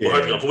were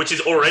hoping for, which is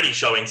already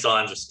showing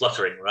signs of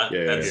spluttering,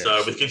 right?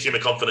 So with consumer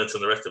confidence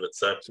and the rest of it.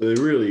 So they're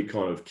really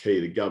kind of key.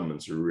 The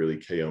governments are really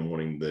key on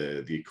wanting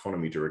the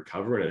economy to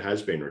recover, and it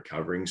has been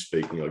recovering.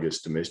 Speaking, I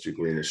guess,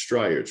 domestically in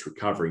Australia, it's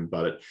recovering,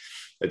 but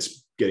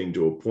it's getting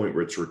to a point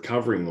where it's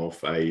recovering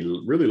off a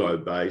really low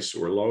base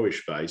or a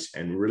lowish base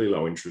and really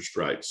low interest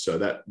rates. So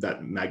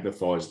that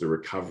magnifies the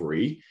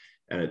recovery,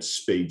 and it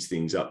speeds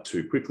things up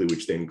too quickly,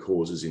 which then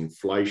causes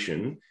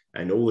inflation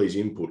and all these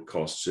input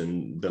costs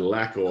and the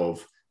lack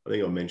of, I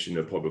think I mentioned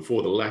it probably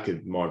before, the lack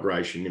of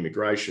migration,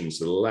 immigration,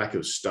 so the lack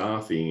of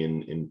staffing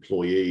and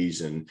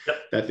employees, and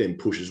that then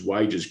pushes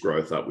wages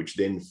growth up, which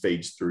then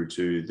feeds through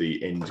to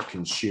the end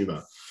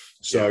consumer.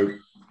 So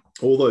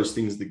all those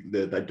things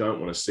that they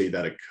don't want to see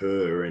that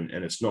occur, and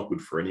it's not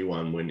good for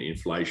anyone when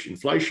inflation,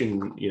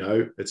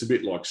 it's a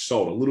bit like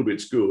salt, a little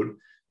bit's good.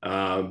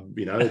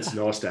 It's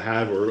nice to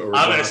have. Or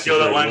I'm going to steal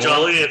that one,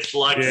 Jolly. It's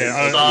like in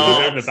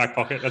the back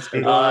pocket. That's good.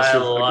 A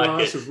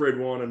glass of red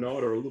wine a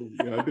night, or a little,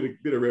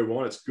 bit of red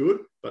wine. It's good,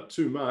 but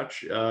too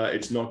much,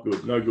 it's not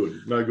good. No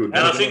good. And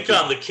I think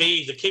the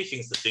key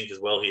things to think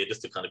as well here,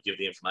 just to kind of give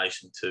the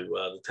information to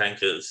the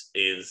tankers,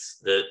 is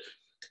that,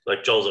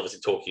 like Joel's obviously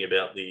talking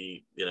about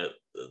the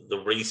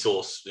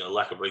resource,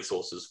 lack of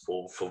resources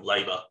for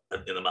labour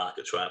in the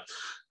markets, right?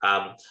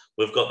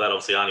 We've got that,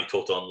 obviously, Arnie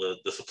talked on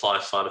the supply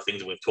side of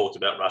things, and we've talked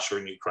about Russia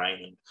and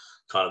Ukraine and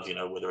kind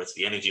of, whether it's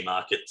the energy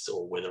markets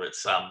or whether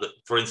it's,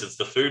 for instance,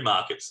 the food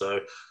market. So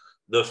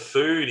the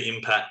food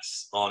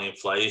impacts on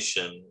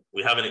inflation,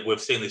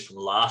 we've seen this from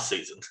last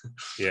season.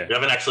 Yeah. We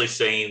haven't actually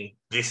seen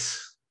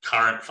this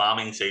current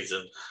farming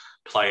season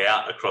play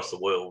out across the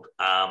world.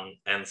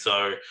 And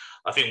so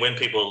I think when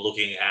people are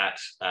looking at,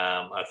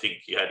 I think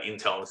you had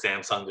Intel and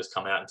Samsung just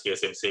come out, and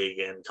TSMC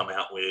again come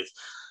out with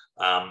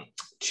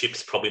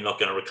chips probably not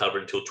going to recover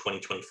until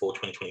 2024,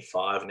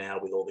 2025 now,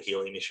 with all the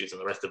helium issues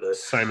and the rest of it.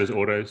 Same as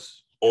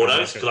autos.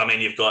 Because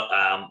you've got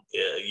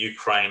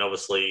Ukraine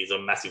obviously is a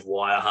massive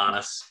wire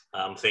harness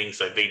thing,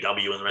 so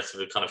VW and the rest of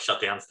it kind of shut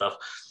down stuff.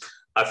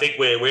 I think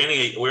we're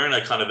in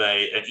a kind of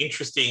an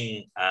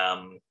interesting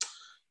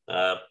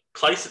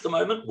place at the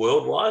moment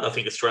worldwide. I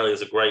think Australia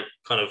is a great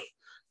kind of,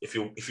 if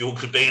you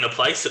could be in a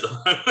place at the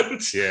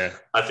moment,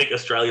 I think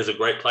Australia is a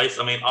great place.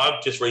 I mean,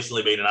 I've just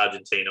recently been in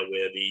Argentina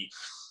where the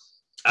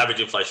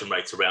average inflation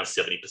rate's around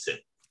 70%.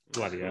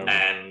 Bloody hell.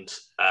 And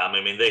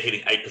they're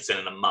hitting 8%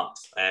 in a month.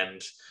 And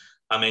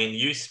I mean,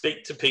 you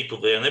speak to people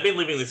there, and they've been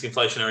living in this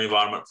inflationary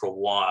environment for a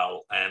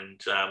while.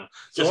 And I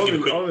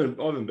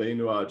haven't been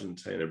to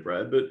Argentina,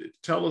 Brad, but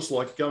tell us,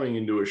 like, going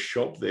into a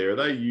shop there, are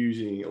they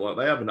using, like,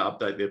 they having to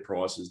update their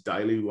prices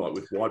daily, like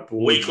with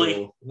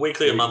whiteboards?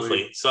 Weekly or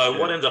monthly. So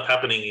what ends up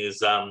happening is,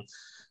 so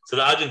the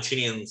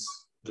Argentinians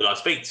that I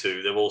speak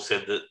to, they've all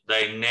said that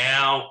they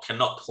now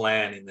cannot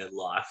plan in their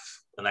life,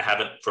 and they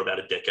haven't for about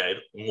a decade,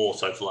 more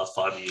so for the last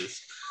 5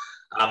 years.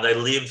 They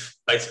live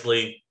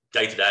basically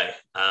day to day.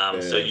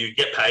 So you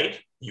get paid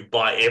you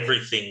buy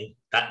everything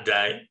that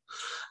day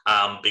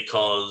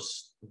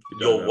because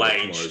don't your know what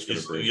wage tomorrow's gonna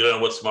is, bring. you don't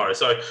know what's tomorrow.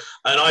 So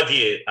an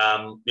idea,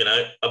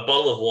 a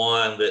bottle of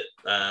wine that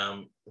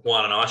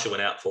Juan and Aisha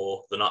went out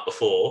for the night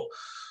before,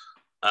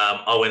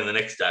 I went in the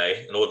next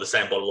day and ordered the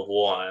same bottle of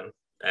wine,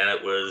 and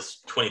it was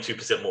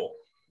 22% more.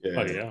 Yeah.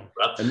 Oh, yeah.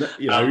 Right? And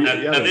you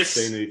haven't this,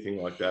 seen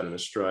anything like that in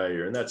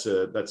Australia, and that's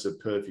a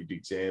perfect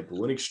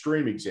example, an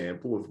extreme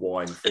example of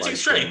why inflation.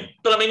 It's extreme,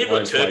 but I mean, you've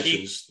got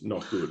Turkey. Inflation's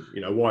not good.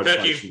 Why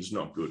inflation's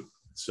not good.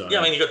 So yeah,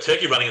 I mean, you've got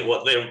Turkey running at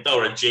what they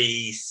were a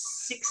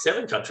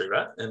G6-7 country,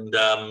 right? And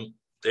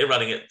they're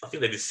running it. I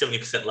think they did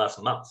 70%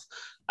 last month.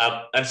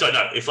 And so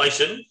no,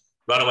 inflation,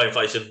 runaway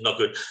inflation, not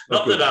good.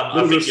 Not good. that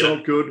I think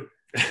salt good.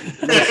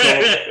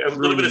 A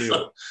little bit of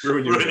salt.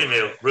 Ruin your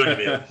meal.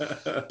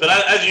 But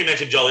as you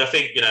mentioned, Jolly, I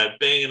think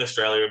being in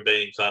Australia and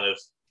being kind of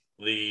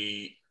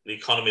the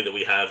economy that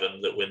we have,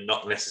 and that we're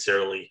not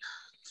necessarily.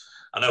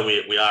 I know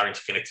we are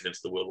interconnected into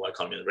the worldwide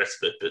economy and the rest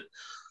of it, but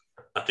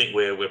I think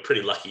we're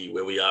pretty lucky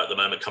where we are at the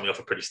moment, coming off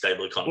a pretty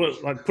stable economy.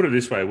 Well, put it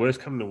this way: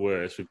 worst come to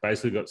worst, we've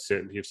basically got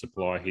certainty of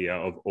supply here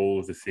of all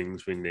of the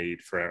things we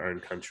need for our own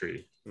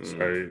country.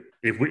 So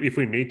if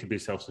we need to be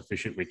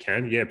self-sufficient, we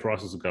can. Yeah,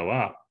 prices will go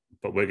up,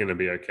 but we're going to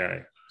be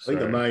okay. I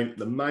think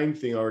the main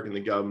thing I reckon the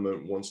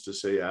government wants to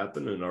see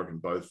happen, and I reckon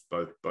both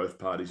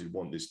parties would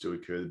want this to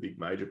occur, the big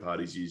major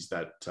parties, is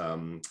that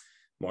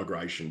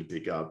migration to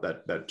pick up,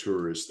 that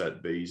tourist,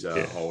 that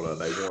visa holder.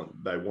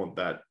 They want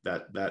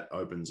that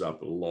opens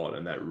up a lot,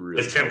 and that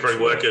really there's temporary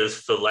workers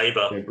for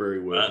labour. Temporary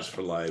workers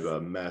for labour,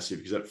 massive,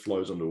 because that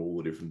flows onto all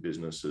the different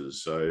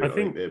businesses. So I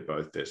think they're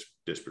both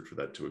desperate for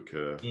that to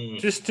occur.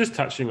 Just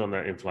touching on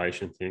that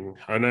inflation thing,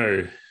 I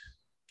know.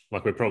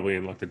 Like we're probably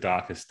in like the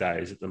darkest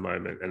days at the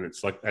moment, and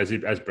it's like as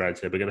Brad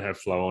said, we're going to have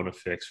flow-on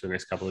effects for the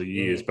next couple of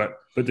years. But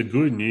the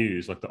good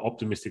news, like the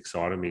optimistic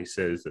side of me,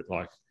 says that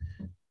like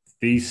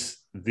this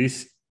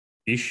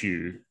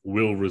issue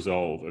will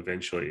resolve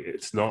eventually.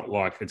 It's not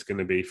like it's going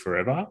to be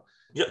forever.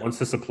 Yep. Once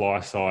the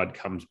supply side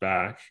comes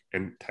back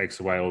and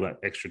takes away all that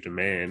extra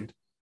demand,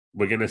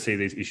 we're going to see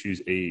these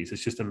issues ease.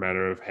 It's just a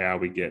matter of how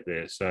we get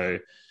there. So.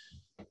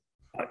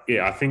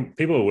 Yeah, I think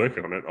people are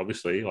working on it.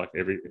 Obviously, like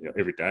every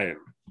day.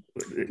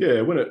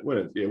 When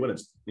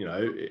it's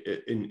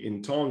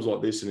in times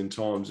like this, and in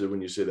times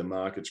when you see the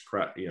markets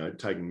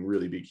taking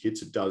really big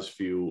hits, it does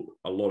feel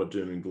a lot of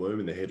doom and gloom,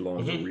 and the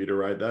headlines will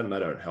reiterate that, and they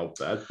don't help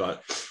that.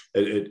 But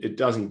it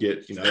doesn't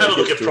get Have a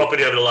look at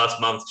property over the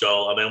last month,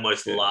 Joel. I'm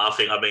almost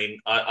laughing. I mean,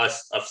 I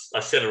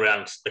sent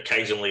around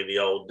occasionally the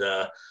old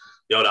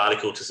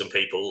article to some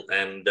people,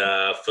 and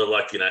for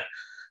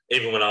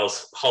even when I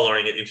was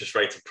hollering at interest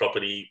rates of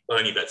property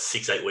only about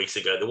 6-8 weeks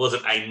ago, there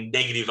wasn't a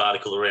negative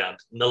article around.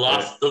 In the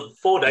last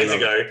 4 days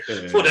ago,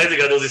 there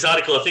was this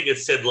article, I think it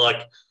said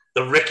like,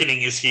 the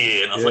reckoning is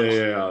here. And I was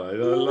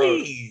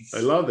I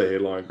love the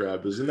headline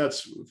grabbers. And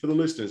that's, for the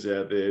listeners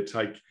out there,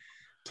 take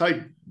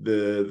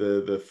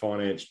the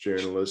finance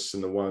journalists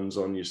and the ones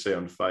you see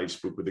on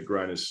Facebook with a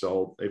grain of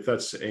salt. If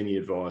that's any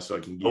advice I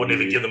can give, I would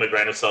never give them a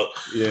grain of salt.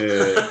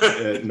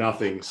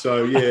 Nothing.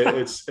 So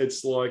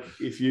it's like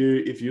if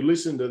you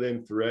listen to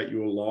them throughout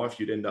your life,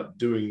 you'd end up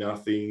doing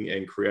nothing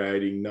and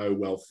creating no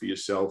wealth for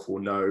yourself or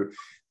no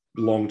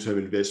long-term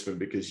investment,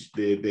 because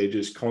they're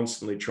just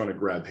constantly trying to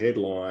grab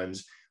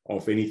headlines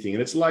off anything,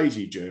 and it's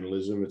lazy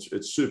journalism.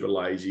 It's super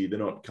lazy. They're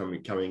not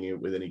coming in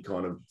with any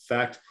kind of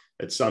fact.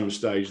 At some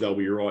stage, they'll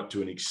be right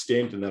to an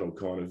extent, and that'll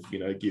kind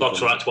of, give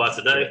box right twice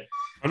a day.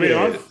 I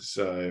mean,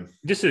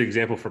 just an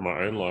example from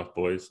my own life,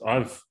 boys.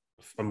 I'm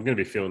going to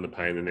be feeling the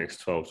pain the next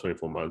 12,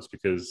 24 months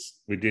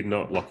because we did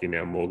not lock in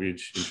our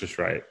mortgage interest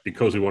rate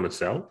because we want to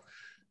sell.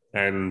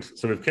 And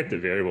so we've kept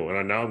it variable. And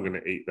I know I'm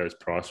going to eat those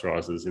price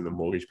rises in the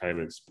mortgage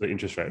payments, the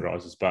interest rate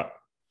rises, but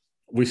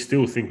we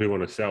still think we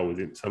want to sell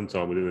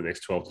sometime within the next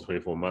 12 to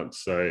 24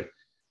 months. So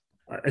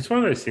it's one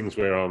of those things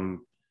where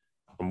I'm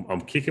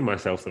kicking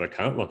myself that I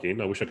can't lock in.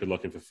 I wish I could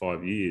lock in for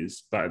 5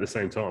 years, but at the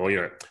same time,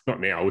 not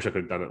now. I wish I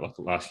could have done it like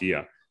last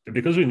year. But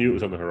because we knew it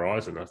was on the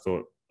horizon, I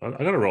thought, I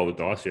got to roll the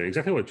dice here.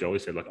 Exactly what Joey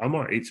said. Like, I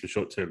might eat some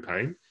short-term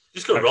pain. You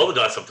just got to roll the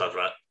dice sometimes,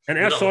 right? And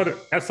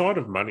outside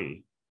of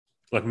money,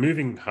 like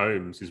moving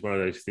homes is one of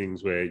those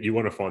things where you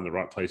want to find the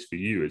right place for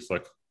you. It's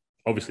like,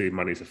 obviously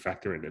money's a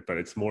factor in it, but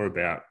it's more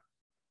about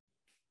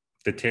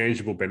the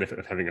tangible benefit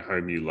of having a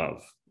home you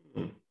love.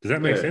 Does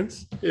that make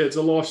sense? Yeah, it's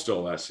a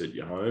lifestyle asset,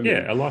 your home.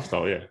 Yeah, a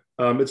lifestyle, yeah.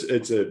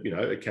 It's a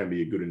it can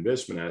be a good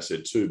investment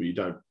asset too, but you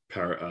don't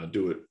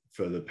do it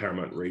for the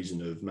paramount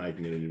reason of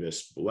making it an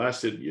investable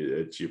asset.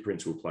 It's your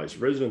principal place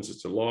of residence.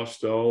 It's a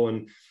lifestyle,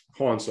 and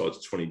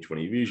hindsight's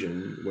 20/20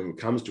 vision when it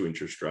comes to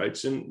interest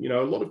rates. And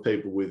a lot of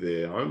people with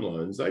their home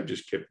loans, they've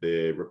just kept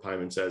their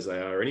repayments as they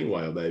are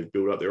anyway, or they've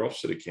built up their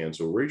offset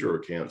accounts or redraw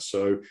accounts.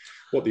 So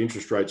what the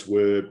interest rates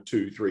were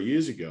 2-3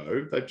 years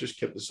ago, they've just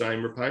kept the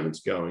same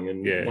repayments going,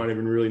 and won't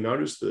even really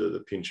notice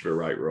the pinch of a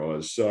rate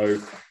rise.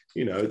 So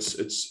it's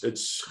I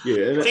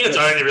think it's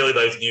only really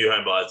those new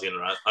home buyers in,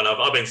 right? And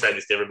I've been saying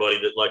this to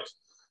everybody that, like,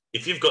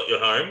 if you've got your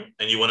home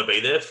and you want to be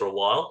there for a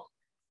while,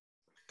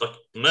 like,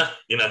 nah,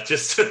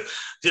 just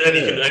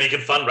and you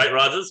can fund rate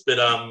rises, but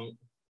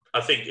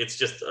I think it's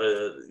just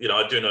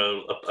I do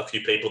know a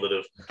few people that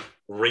have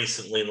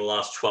recently in the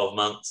last 12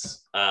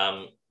 months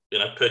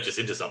purchased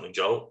into something,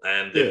 Joel,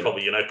 and they've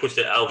probably pushed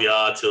their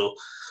LVR to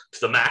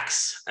the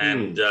max,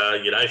 and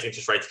if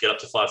interest rates get up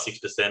to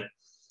 5-6%,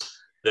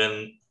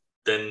 then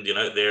they're in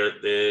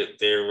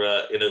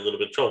a little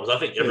bit of trouble. Because I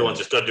think everyone's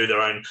just got to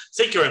do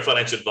seek your own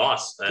financial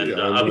advice,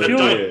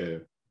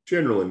 and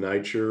general in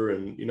nature.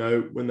 And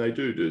when they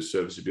do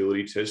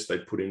serviceability tests, they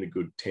put in a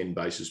good 10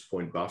 basis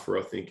point buffer,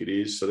 I think it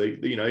is. So they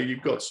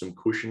you've got some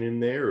cushion in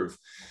there of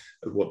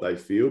what they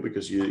feel,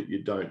 because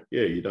the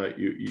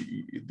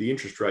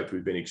interest rate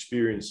we've been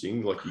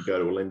experiencing, like you go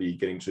to a lender, you're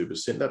getting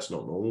 2%. That's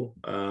not normal.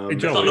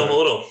 It's not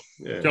normal at all.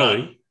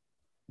 Yeah.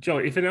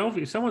 Joey,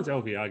 if someone's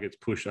LVR gets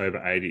pushed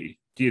over 80,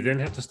 do you then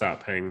have to start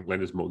paying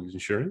lender's mortgage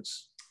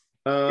insurance?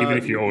 Even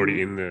if you're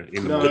already in the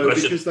no,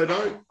 because they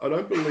don't. I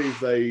don't believe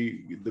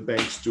the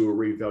banks do a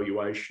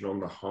revaluation on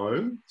the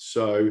home.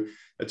 So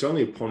it's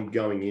only upon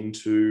going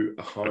into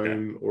a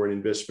home or an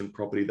investment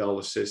property they'll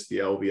assess the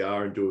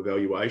LVR and do a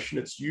valuation.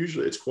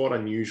 It's quite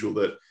unusual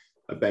that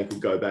a bank will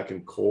go back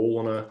and call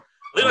on a.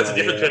 I think that's the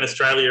difference between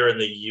Australia and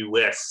the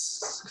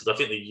US, because I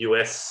think the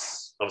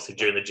US, obviously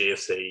during the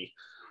GFC,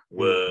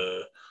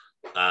 were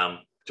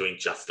doing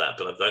just that,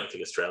 but I don't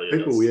think Australia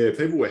does.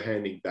 People were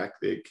handing back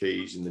their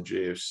keys in the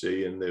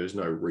GFC, and there was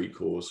no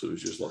recourse. It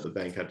was just like the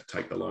bank had to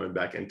take the loan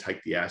back and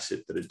take the asset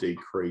that had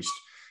decreased.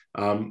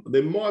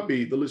 There might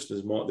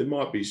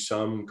be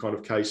some kind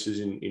of cases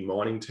in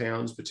mining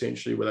towns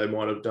potentially where they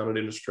might have done it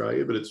in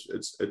Australia, but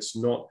it's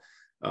not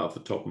off the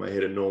top of my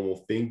head a normal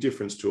thing.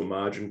 Difference to a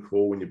margin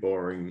call when you're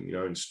borrowing,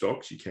 in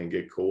stocks, you can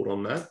get called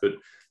on that, but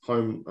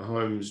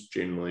homes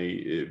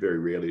generally, very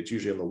rarely. It's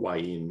usually on the way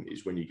in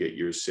is when you get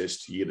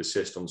assessed. You get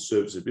assessed on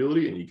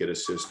serviceability and you get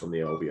assessed on the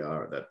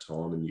LVR at that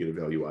time, and you get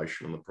a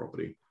valuation on the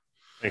property.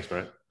 Thanks,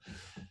 mate.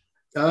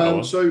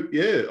 So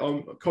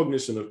I'm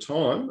cognizant of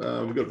time.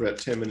 We've got about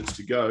 10 minutes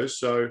to go.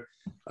 So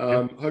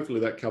hopefully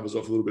that covers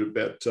off a little bit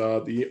about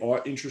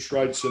the interest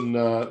rates and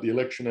the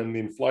election and the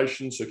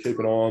inflation. So keep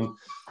an eye on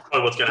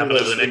what's going to happen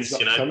over the next,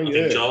 I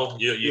think, Joel,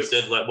 you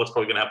said like what's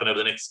probably going to happen over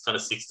the next kind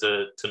of 6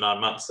 to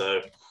 9 months.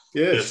 So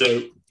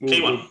so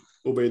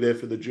we'll be there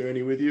for the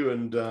journey with you,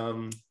 and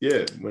when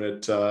we'll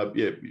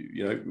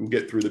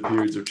get through the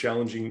periods of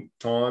challenging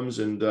times,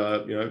 and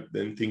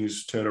then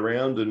things turn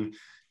around, and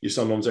you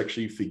sometimes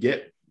actually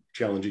forget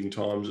challenging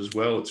times as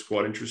well. It's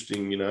quite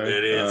interesting, It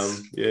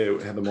is.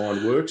 how the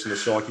mind works and the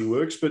psyche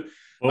works. But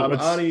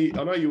Arnie,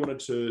 I know you wanted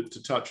to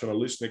touch on a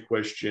listener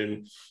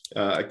question,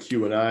 a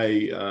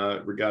Q&A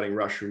regarding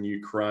Russia and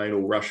Ukraine,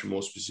 or Russia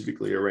more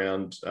specifically,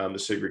 around the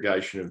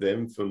segregation of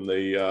them from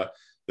the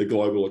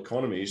global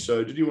economy.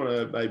 So did you want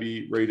to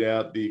maybe read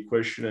out the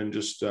question and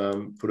just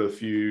put a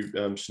few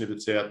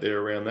snippets out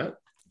there around that?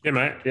 Yeah,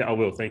 mate. Yeah, I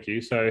will. Thank you.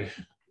 So,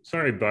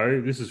 sorry, Bo.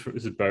 This is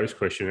Bo's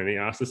question, and he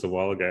asked us a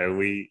while ago,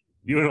 and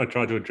you and I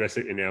tried to address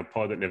it in our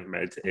pod that never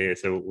made it to air.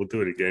 So we'll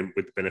do it again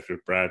with the benefit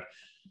of Brad.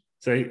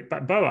 So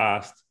Bo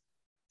asked,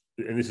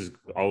 and this is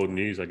old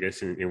news, I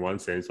guess, in one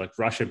sense, like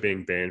Russia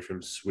being banned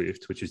from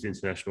SWIFT, which is the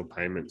international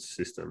payments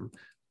system,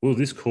 will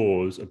this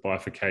cause a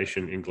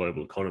bifurcation in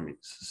global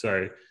economies?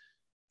 So,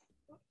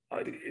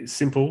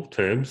 simple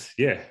terms,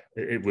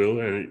 it will,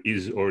 and it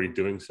is already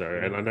doing so.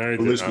 And I know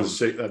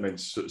that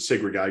means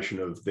segregation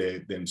of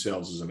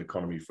themselves as an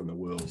economy from the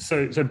world.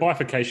 So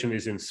bifurcation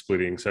is in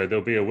splitting. So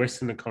there'll be a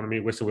Western economy,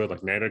 Western world,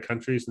 like NATO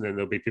countries, and then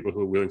there'll be people who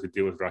are willing to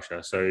deal with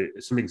Russia. So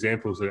some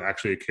examples that are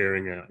actually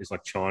occurring is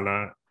like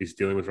China is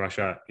dealing with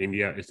Russia,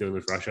 India is dealing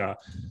with Russia,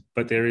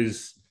 but there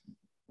is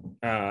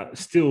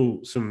still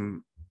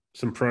some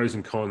pros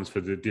and cons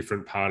for the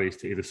different parties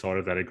to either side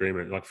of that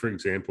agreement. Like, for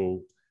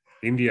example,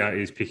 India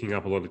is picking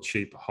up a lot of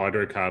cheap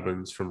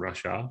hydrocarbons from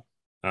Russia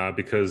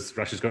because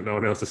Russia's got no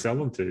one else to sell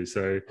them to.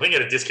 So I think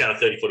at a discount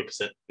of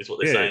 30-40% is what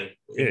they're saying.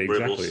 Yeah,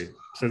 exactly.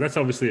 So that's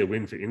obviously a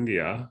win for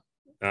India,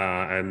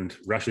 and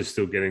Russia's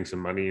still getting some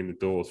money in the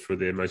door through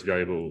their most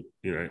valuable,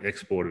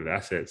 exported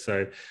assets.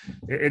 So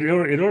it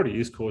already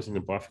is causing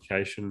a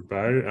bifurcation,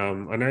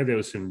 Bo. I know there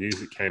was some news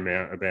that came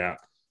out about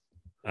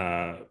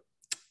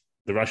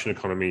the Russian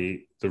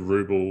economy, the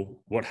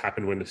ruble, what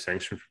happened when the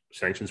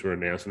sanctions were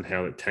announced and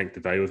how it tanked the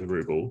value of the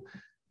ruble.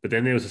 But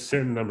then there was a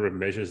certain number of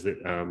measures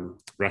that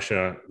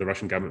the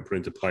Russian government put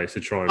into place to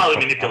try and...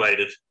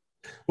 manipulated.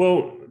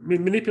 Well,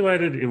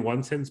 manipulated in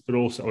one sense, but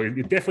also...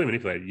 definitely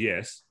manipulated,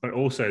 yes. But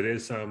also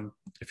there's a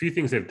few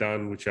things they've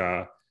done which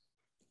are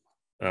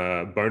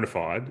bona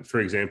fide.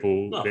 For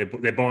example,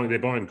 they're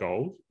buying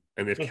gold,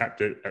 and they've capped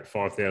it at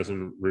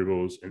 5,000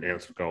 rubles an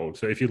ounce of gold.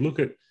 So if you look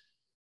at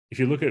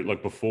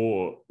like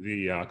before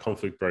the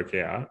conflict broke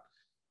out,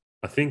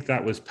 I think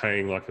that was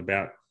paying like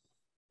about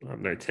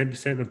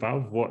 10%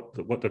 above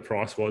what the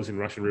price was in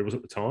Russian rubles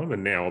at the time,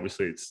 and now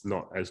obviously it's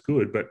not as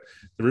good, but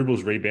the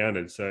rubles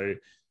rebounded. So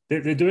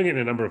they're doing it in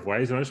a number of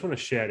ways, and I just want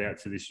to shout out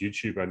to this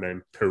YouTuber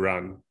named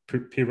Perun,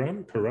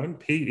 Perun,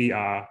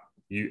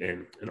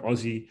 an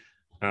Aussie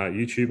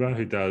YouTuber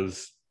who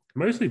does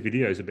mostly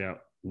videos about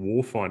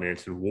war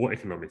finance and war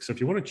economics. So if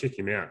you want to check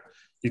him out,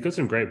 he's got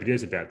some great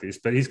videos about this,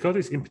 but he's got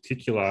this in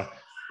particular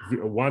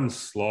one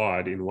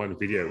slide in one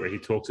video where he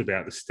talks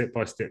about the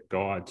step-by-step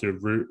guide to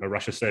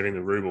Russia saving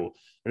the ruble.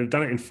 And they've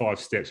done it in 5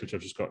 steps, which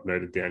I've just got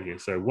noted down here.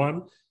 So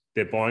 1,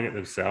 they're buying it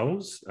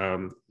themselves,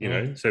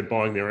 so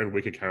buying their own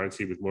weaker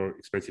currency with more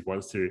expensive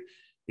ones to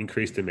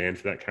increase demand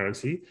for that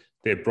currency.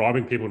 They're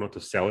bribing people not to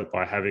sell it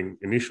by having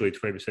initially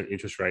 20%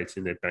 interest rates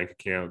in their bank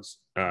accounts.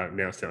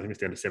 Now I think it's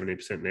down to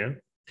 17% now.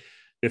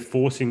 They're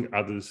forcing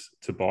others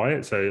to buy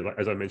it. So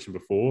as I mentioned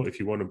before, if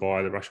you want to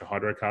buy the Russia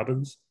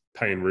hydrocarbons,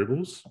 pay in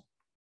rubles.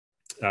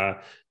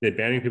 They're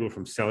banning people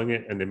from selling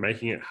it, and they're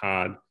making it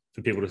hard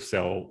for people to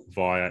sell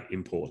via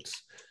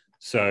imports.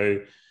 So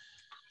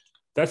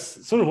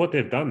that's sort of what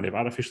they've done. They've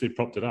artificially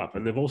propped it up,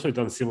 and they've also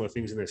done similar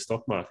things in their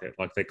stock market.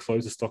 Like they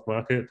closed the stock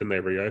market, then they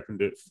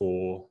reopened it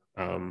for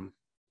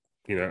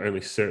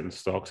only certain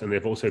stocks, and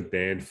they've also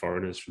banned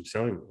foreigners from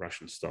selling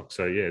Russian stocks.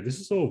 So yeah, this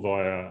is all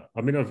via.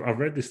 I mean, I've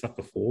read this stuff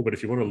before, but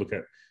if you want to look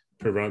at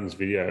Perun's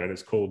video, and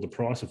it's called "The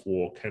Price of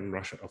War: Can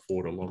Russia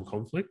Afford a Long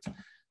Conflict?"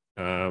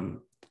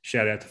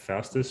 Shout out to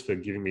Faustus for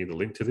giving me the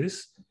link to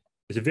this.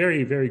 It's a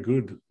very, very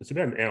good. It's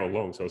about an hour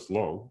long, so it's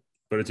long,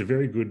 but it's a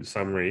very good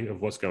summary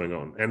of what's going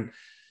on, and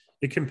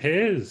it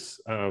compares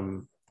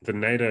the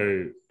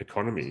NATO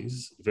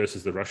economies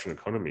versus the Russian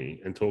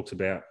economy, and talks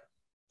about,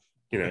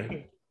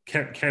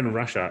 can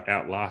Russia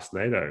outlast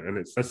NATO, and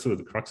that's sort of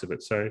the crux of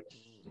it. So,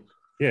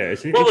 yeah,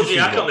 it's what was the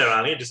outcome there,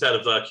 Arnie? Just out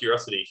of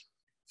curiosity,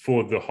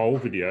 for the whole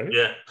video.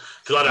 Yeah,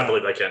 because I don't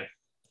believe they can.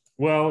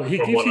 Well, he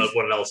gives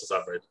what analysis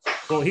I've read.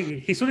 Well,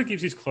 he sort of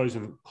gives his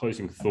closing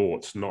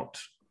thoughts, not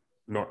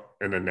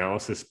an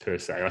analysis per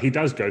se. He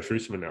does go through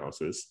some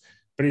analysis,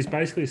 but he's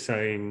basically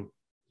saying,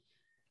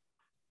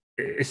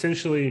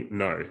 essentially,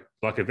 no.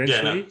 Like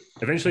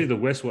eventually the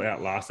West will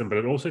outlast them, but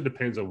it also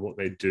depends on what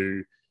they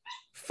do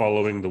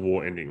following the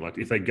war ending. Like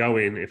if they go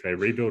in, if they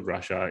rebuild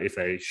Russia, if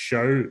they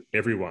show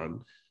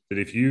everyone that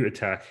if you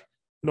attack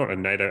not a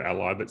NATO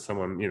ally, but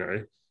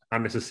someone,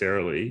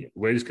 unnecessarily,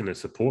 we're just going to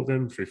support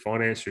them through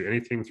finance, through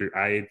anything, through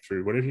aid,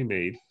 through whatever you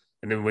need.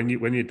 And then when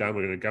you're done,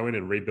 we're going to go in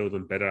and rebuild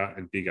them better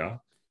and bigger.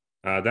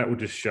 That would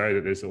just show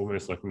that there's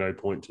almost like no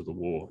point to the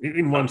war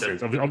in one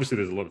sense. Obviously,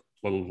 there's a lot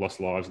of lost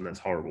lives, and that's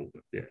horrible.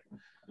 But yeah.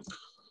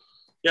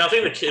 Yeah, I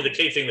think the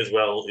key thing as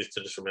well is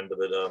to just remember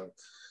that,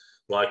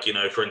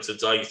 for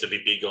instance, I used to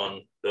be big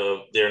on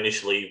there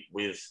initially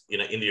with,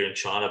 India and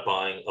China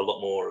buying a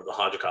lot more of the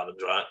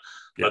hydrocarbons, right?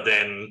 Yeah. But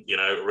then,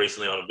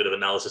 recently on a bit of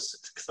analysis,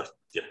 because I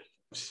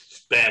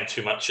spam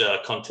too much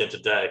content a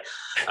day,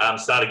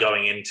 started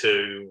going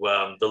into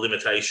the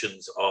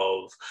limitations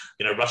of,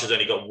 Russia's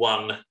only got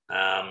one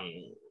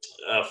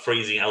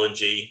freezing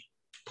LNG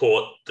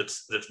port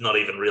that's not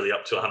even really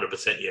up to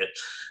 100% yet.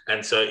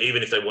 And so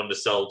even if they wanted to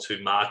sell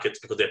to markets,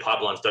 because their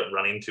pipelines don't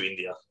run into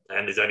India,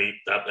 and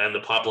and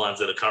the pipelines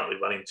that are currently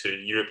running to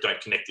Europe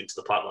don't connect into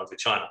the pipelines with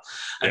China.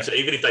 And so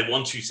even if they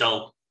want to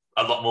sell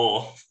a lot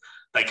more,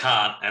 they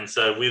can't. And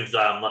so with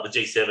like the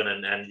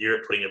G7 and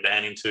Europe putting a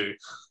ban into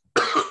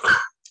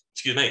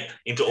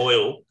into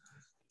oil,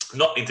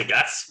 not into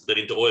gas, but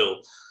into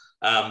oil,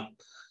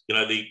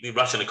 the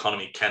Russian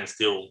economy can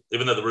still,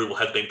 even though the ruble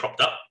has been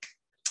propped up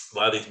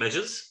via these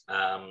measures,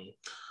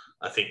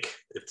 I think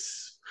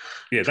it's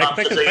they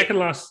can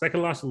last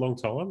a long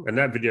time. And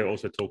that video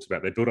also talks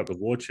about they build up the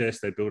war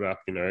chest, they build up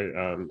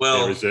their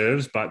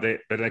reserves, but they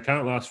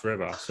can't last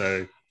forever.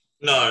 So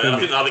no, and I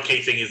think the other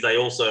key thing is they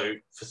also,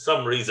 for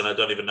some reason, I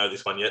don't even know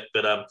this one yet,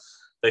 but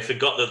they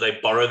forgot that they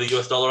borrow the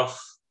US dollar off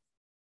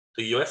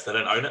the US. They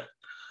don't own it.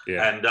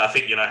 Yeah. And I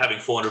think, having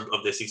 400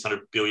 of their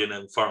 600 billion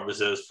in foreign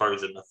reserves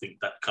frozen, I think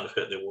that kind of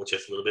hurt their war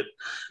chest a little bit.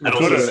 And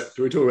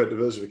did we talk about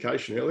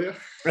diversification earlier?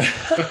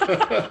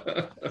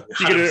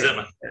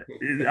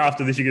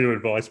 After this, you're going to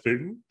advise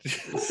Putin.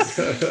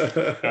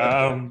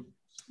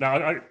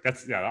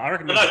 I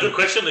reckon. No, good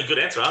question and good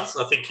answer, Hans.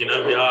 I think,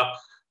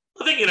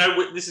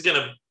 this is going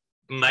to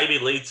maybe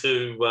lead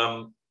to,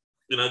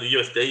 the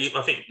USD.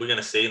 I think we're going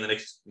to see in the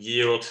next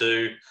year or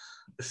two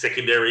a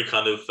secondary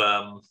kind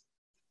of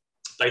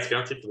base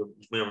currency for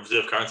the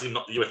reserve currency.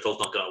 Not the US dollar's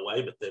not going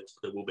away, but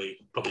there will be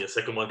probably a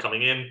second one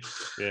coming in.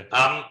 Yeah.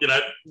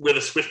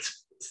 Whether SWIFT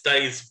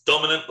stays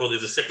dominant or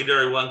there's a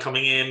secondary one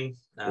coming in.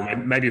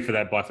 Maybe for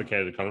that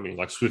bifurcated economy,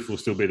 like SWIFT will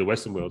still be the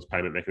Western world's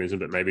payment mechanism,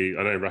 but maybe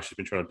I know Russia's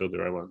been trying to build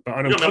their own one. But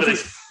I know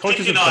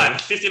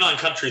 59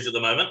 countries at the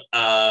moment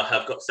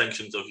have got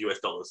sanctions of US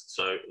dollars,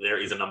 so there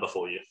is a number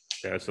for you.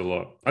 Yeah, it's a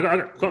lot. I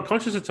got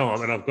conscious of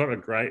time, and I've got a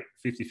great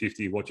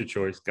 50-50, watch your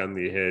choice, gun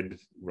to your head,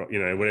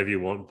 whatever you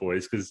want,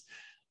 boys, because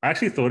I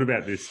actually thought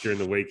about this during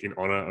the week in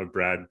honor of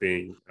Brad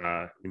being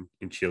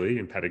in Chile,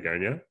 in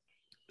Patagonia.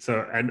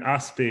 So, and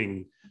us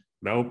being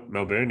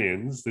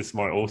Melburnians, this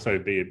might also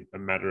be a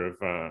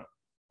matter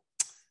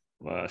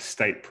of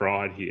state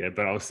pride here,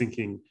 but I was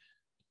thinking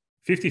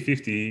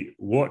 50-50,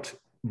 what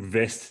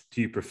vest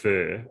do you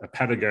prefer, a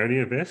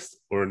Patagonia vest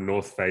or a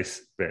North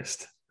Face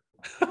vest?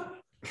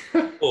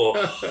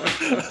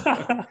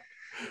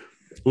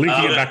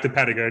 Linking it back to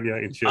Patagonia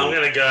in Chile. I'm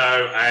going to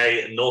go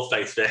a North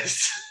Face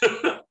vest.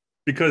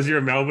 Because you're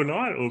a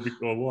Melbourneite,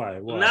 or why?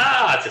 Nah,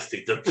 I just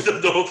think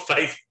the North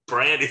Face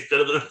brand is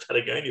better than the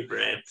Patagonia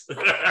brand.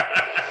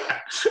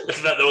 That's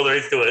about all there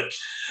is to it.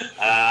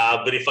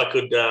 But if I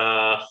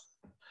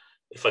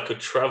could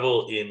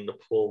travel in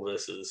Nepal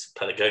versus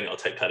Patagonia, I'll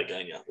take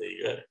Patagonia. There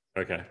you go.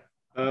 Okay.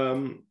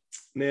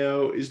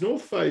 Now, is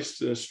North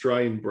Face an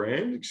Australian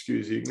brand?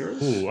 Excuse the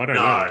ignorance. Oh, I don't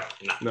know.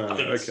 No. I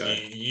think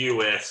okay. It's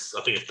US.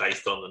 I think it's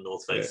based on the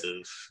North Face of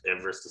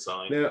Everest or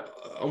something. Now,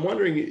 I'm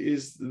wondering,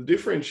 is the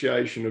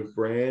differentiation of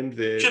brand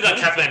there? Should have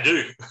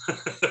Kathmandu.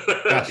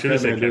 I should have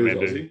said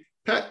Kathmandu.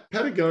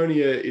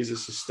 Patagonia is a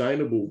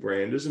sustainable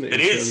brand, isn't it? In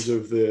terms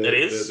of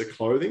the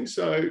clothing.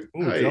 So, I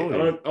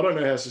don't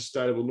know how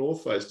sustainable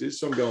North Face is,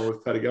 so I'm going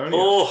with Patagonia.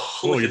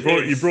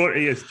 You brought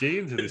ESG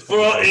into this.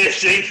 Brought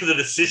ESG to the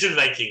decision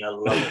making. I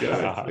love it.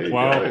 There you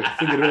go.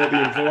 Thinking about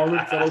the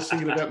environment, fellas,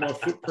 thinking about my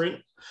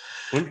footprint.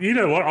 Well, you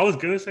know what? I was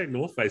going to say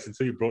North Face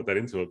until you brought that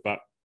into it, but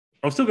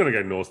I'm still going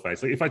to go North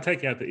Face. Like if I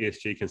take out the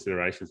ESG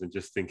considerations and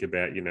just think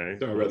about, don't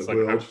worry about the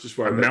world, just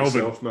worry about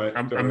yourself, mate.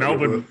 A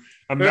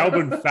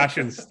Melbourne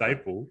fashion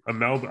staple.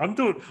 I'll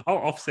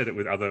offset it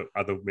with other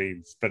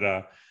means, but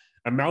a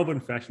Melbourne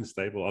fashion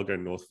staple, I'll go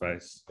North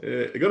Face.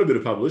 It got a bit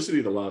of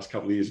publicity the last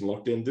couple of years in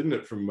lockdown, didn't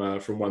it? From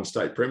one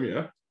state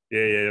premier.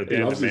 Yeah. He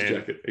loves his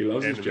jacket.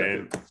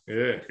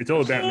 Yeah. It's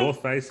all about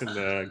North Face and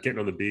getting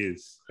on the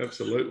beers.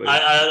 Absolutely.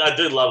 I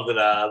do love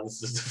that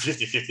this is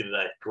 50-50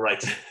 today.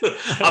 Great. I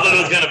thought it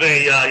was going to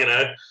be,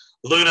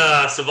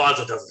 Luna survives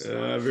or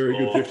doesn't. Very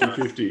good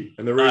 50-50.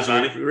 And the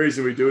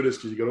reason we do it is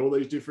because you've got all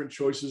these different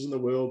choices in the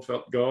world,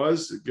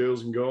 girls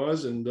and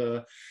guys, and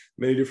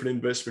many different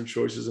investment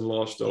choices and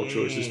lifestyle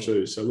choices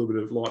too. So a little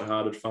bit of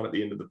lighthearted fun at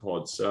the end of the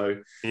pod. So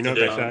you know what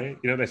they say?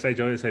 You know what they say,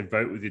 Johnny? They say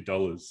vote with your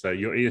dollars. So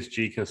your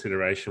ESG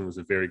consideration was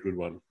a very good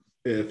one.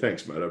 Yeah,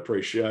 thanks, mate. I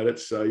appreciate it.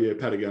 So yeah,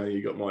 Patagonia,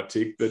 you got my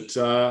tick. But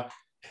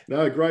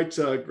no, great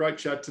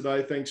chat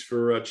today. Thanks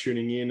for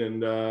tuning in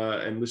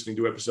and listening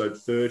to episode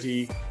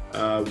 30.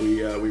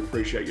 We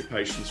appreciate your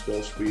patience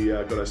whilst we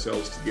got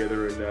ourselves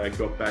together and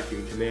got back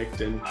in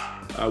Connect. And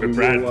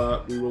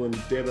we will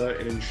endeavour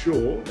and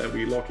ensure that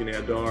we lock in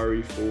our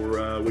diary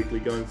for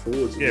weekly going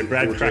forwards. Yeah,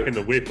 Brad cracking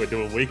the whip. We're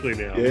doing weekly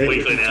now. Yeah,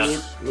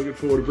 looking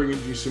forward to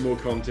bringing you some more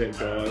content,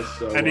 guys.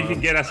 So, and you can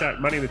get us at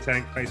Money in the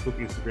Tank, Facebook,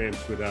 Instagram,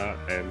 Twitter,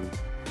 and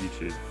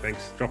YouTube.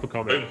 Thanks. Drop a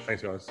comment.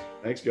 Thanks, guys.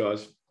 Thanks,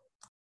 guys.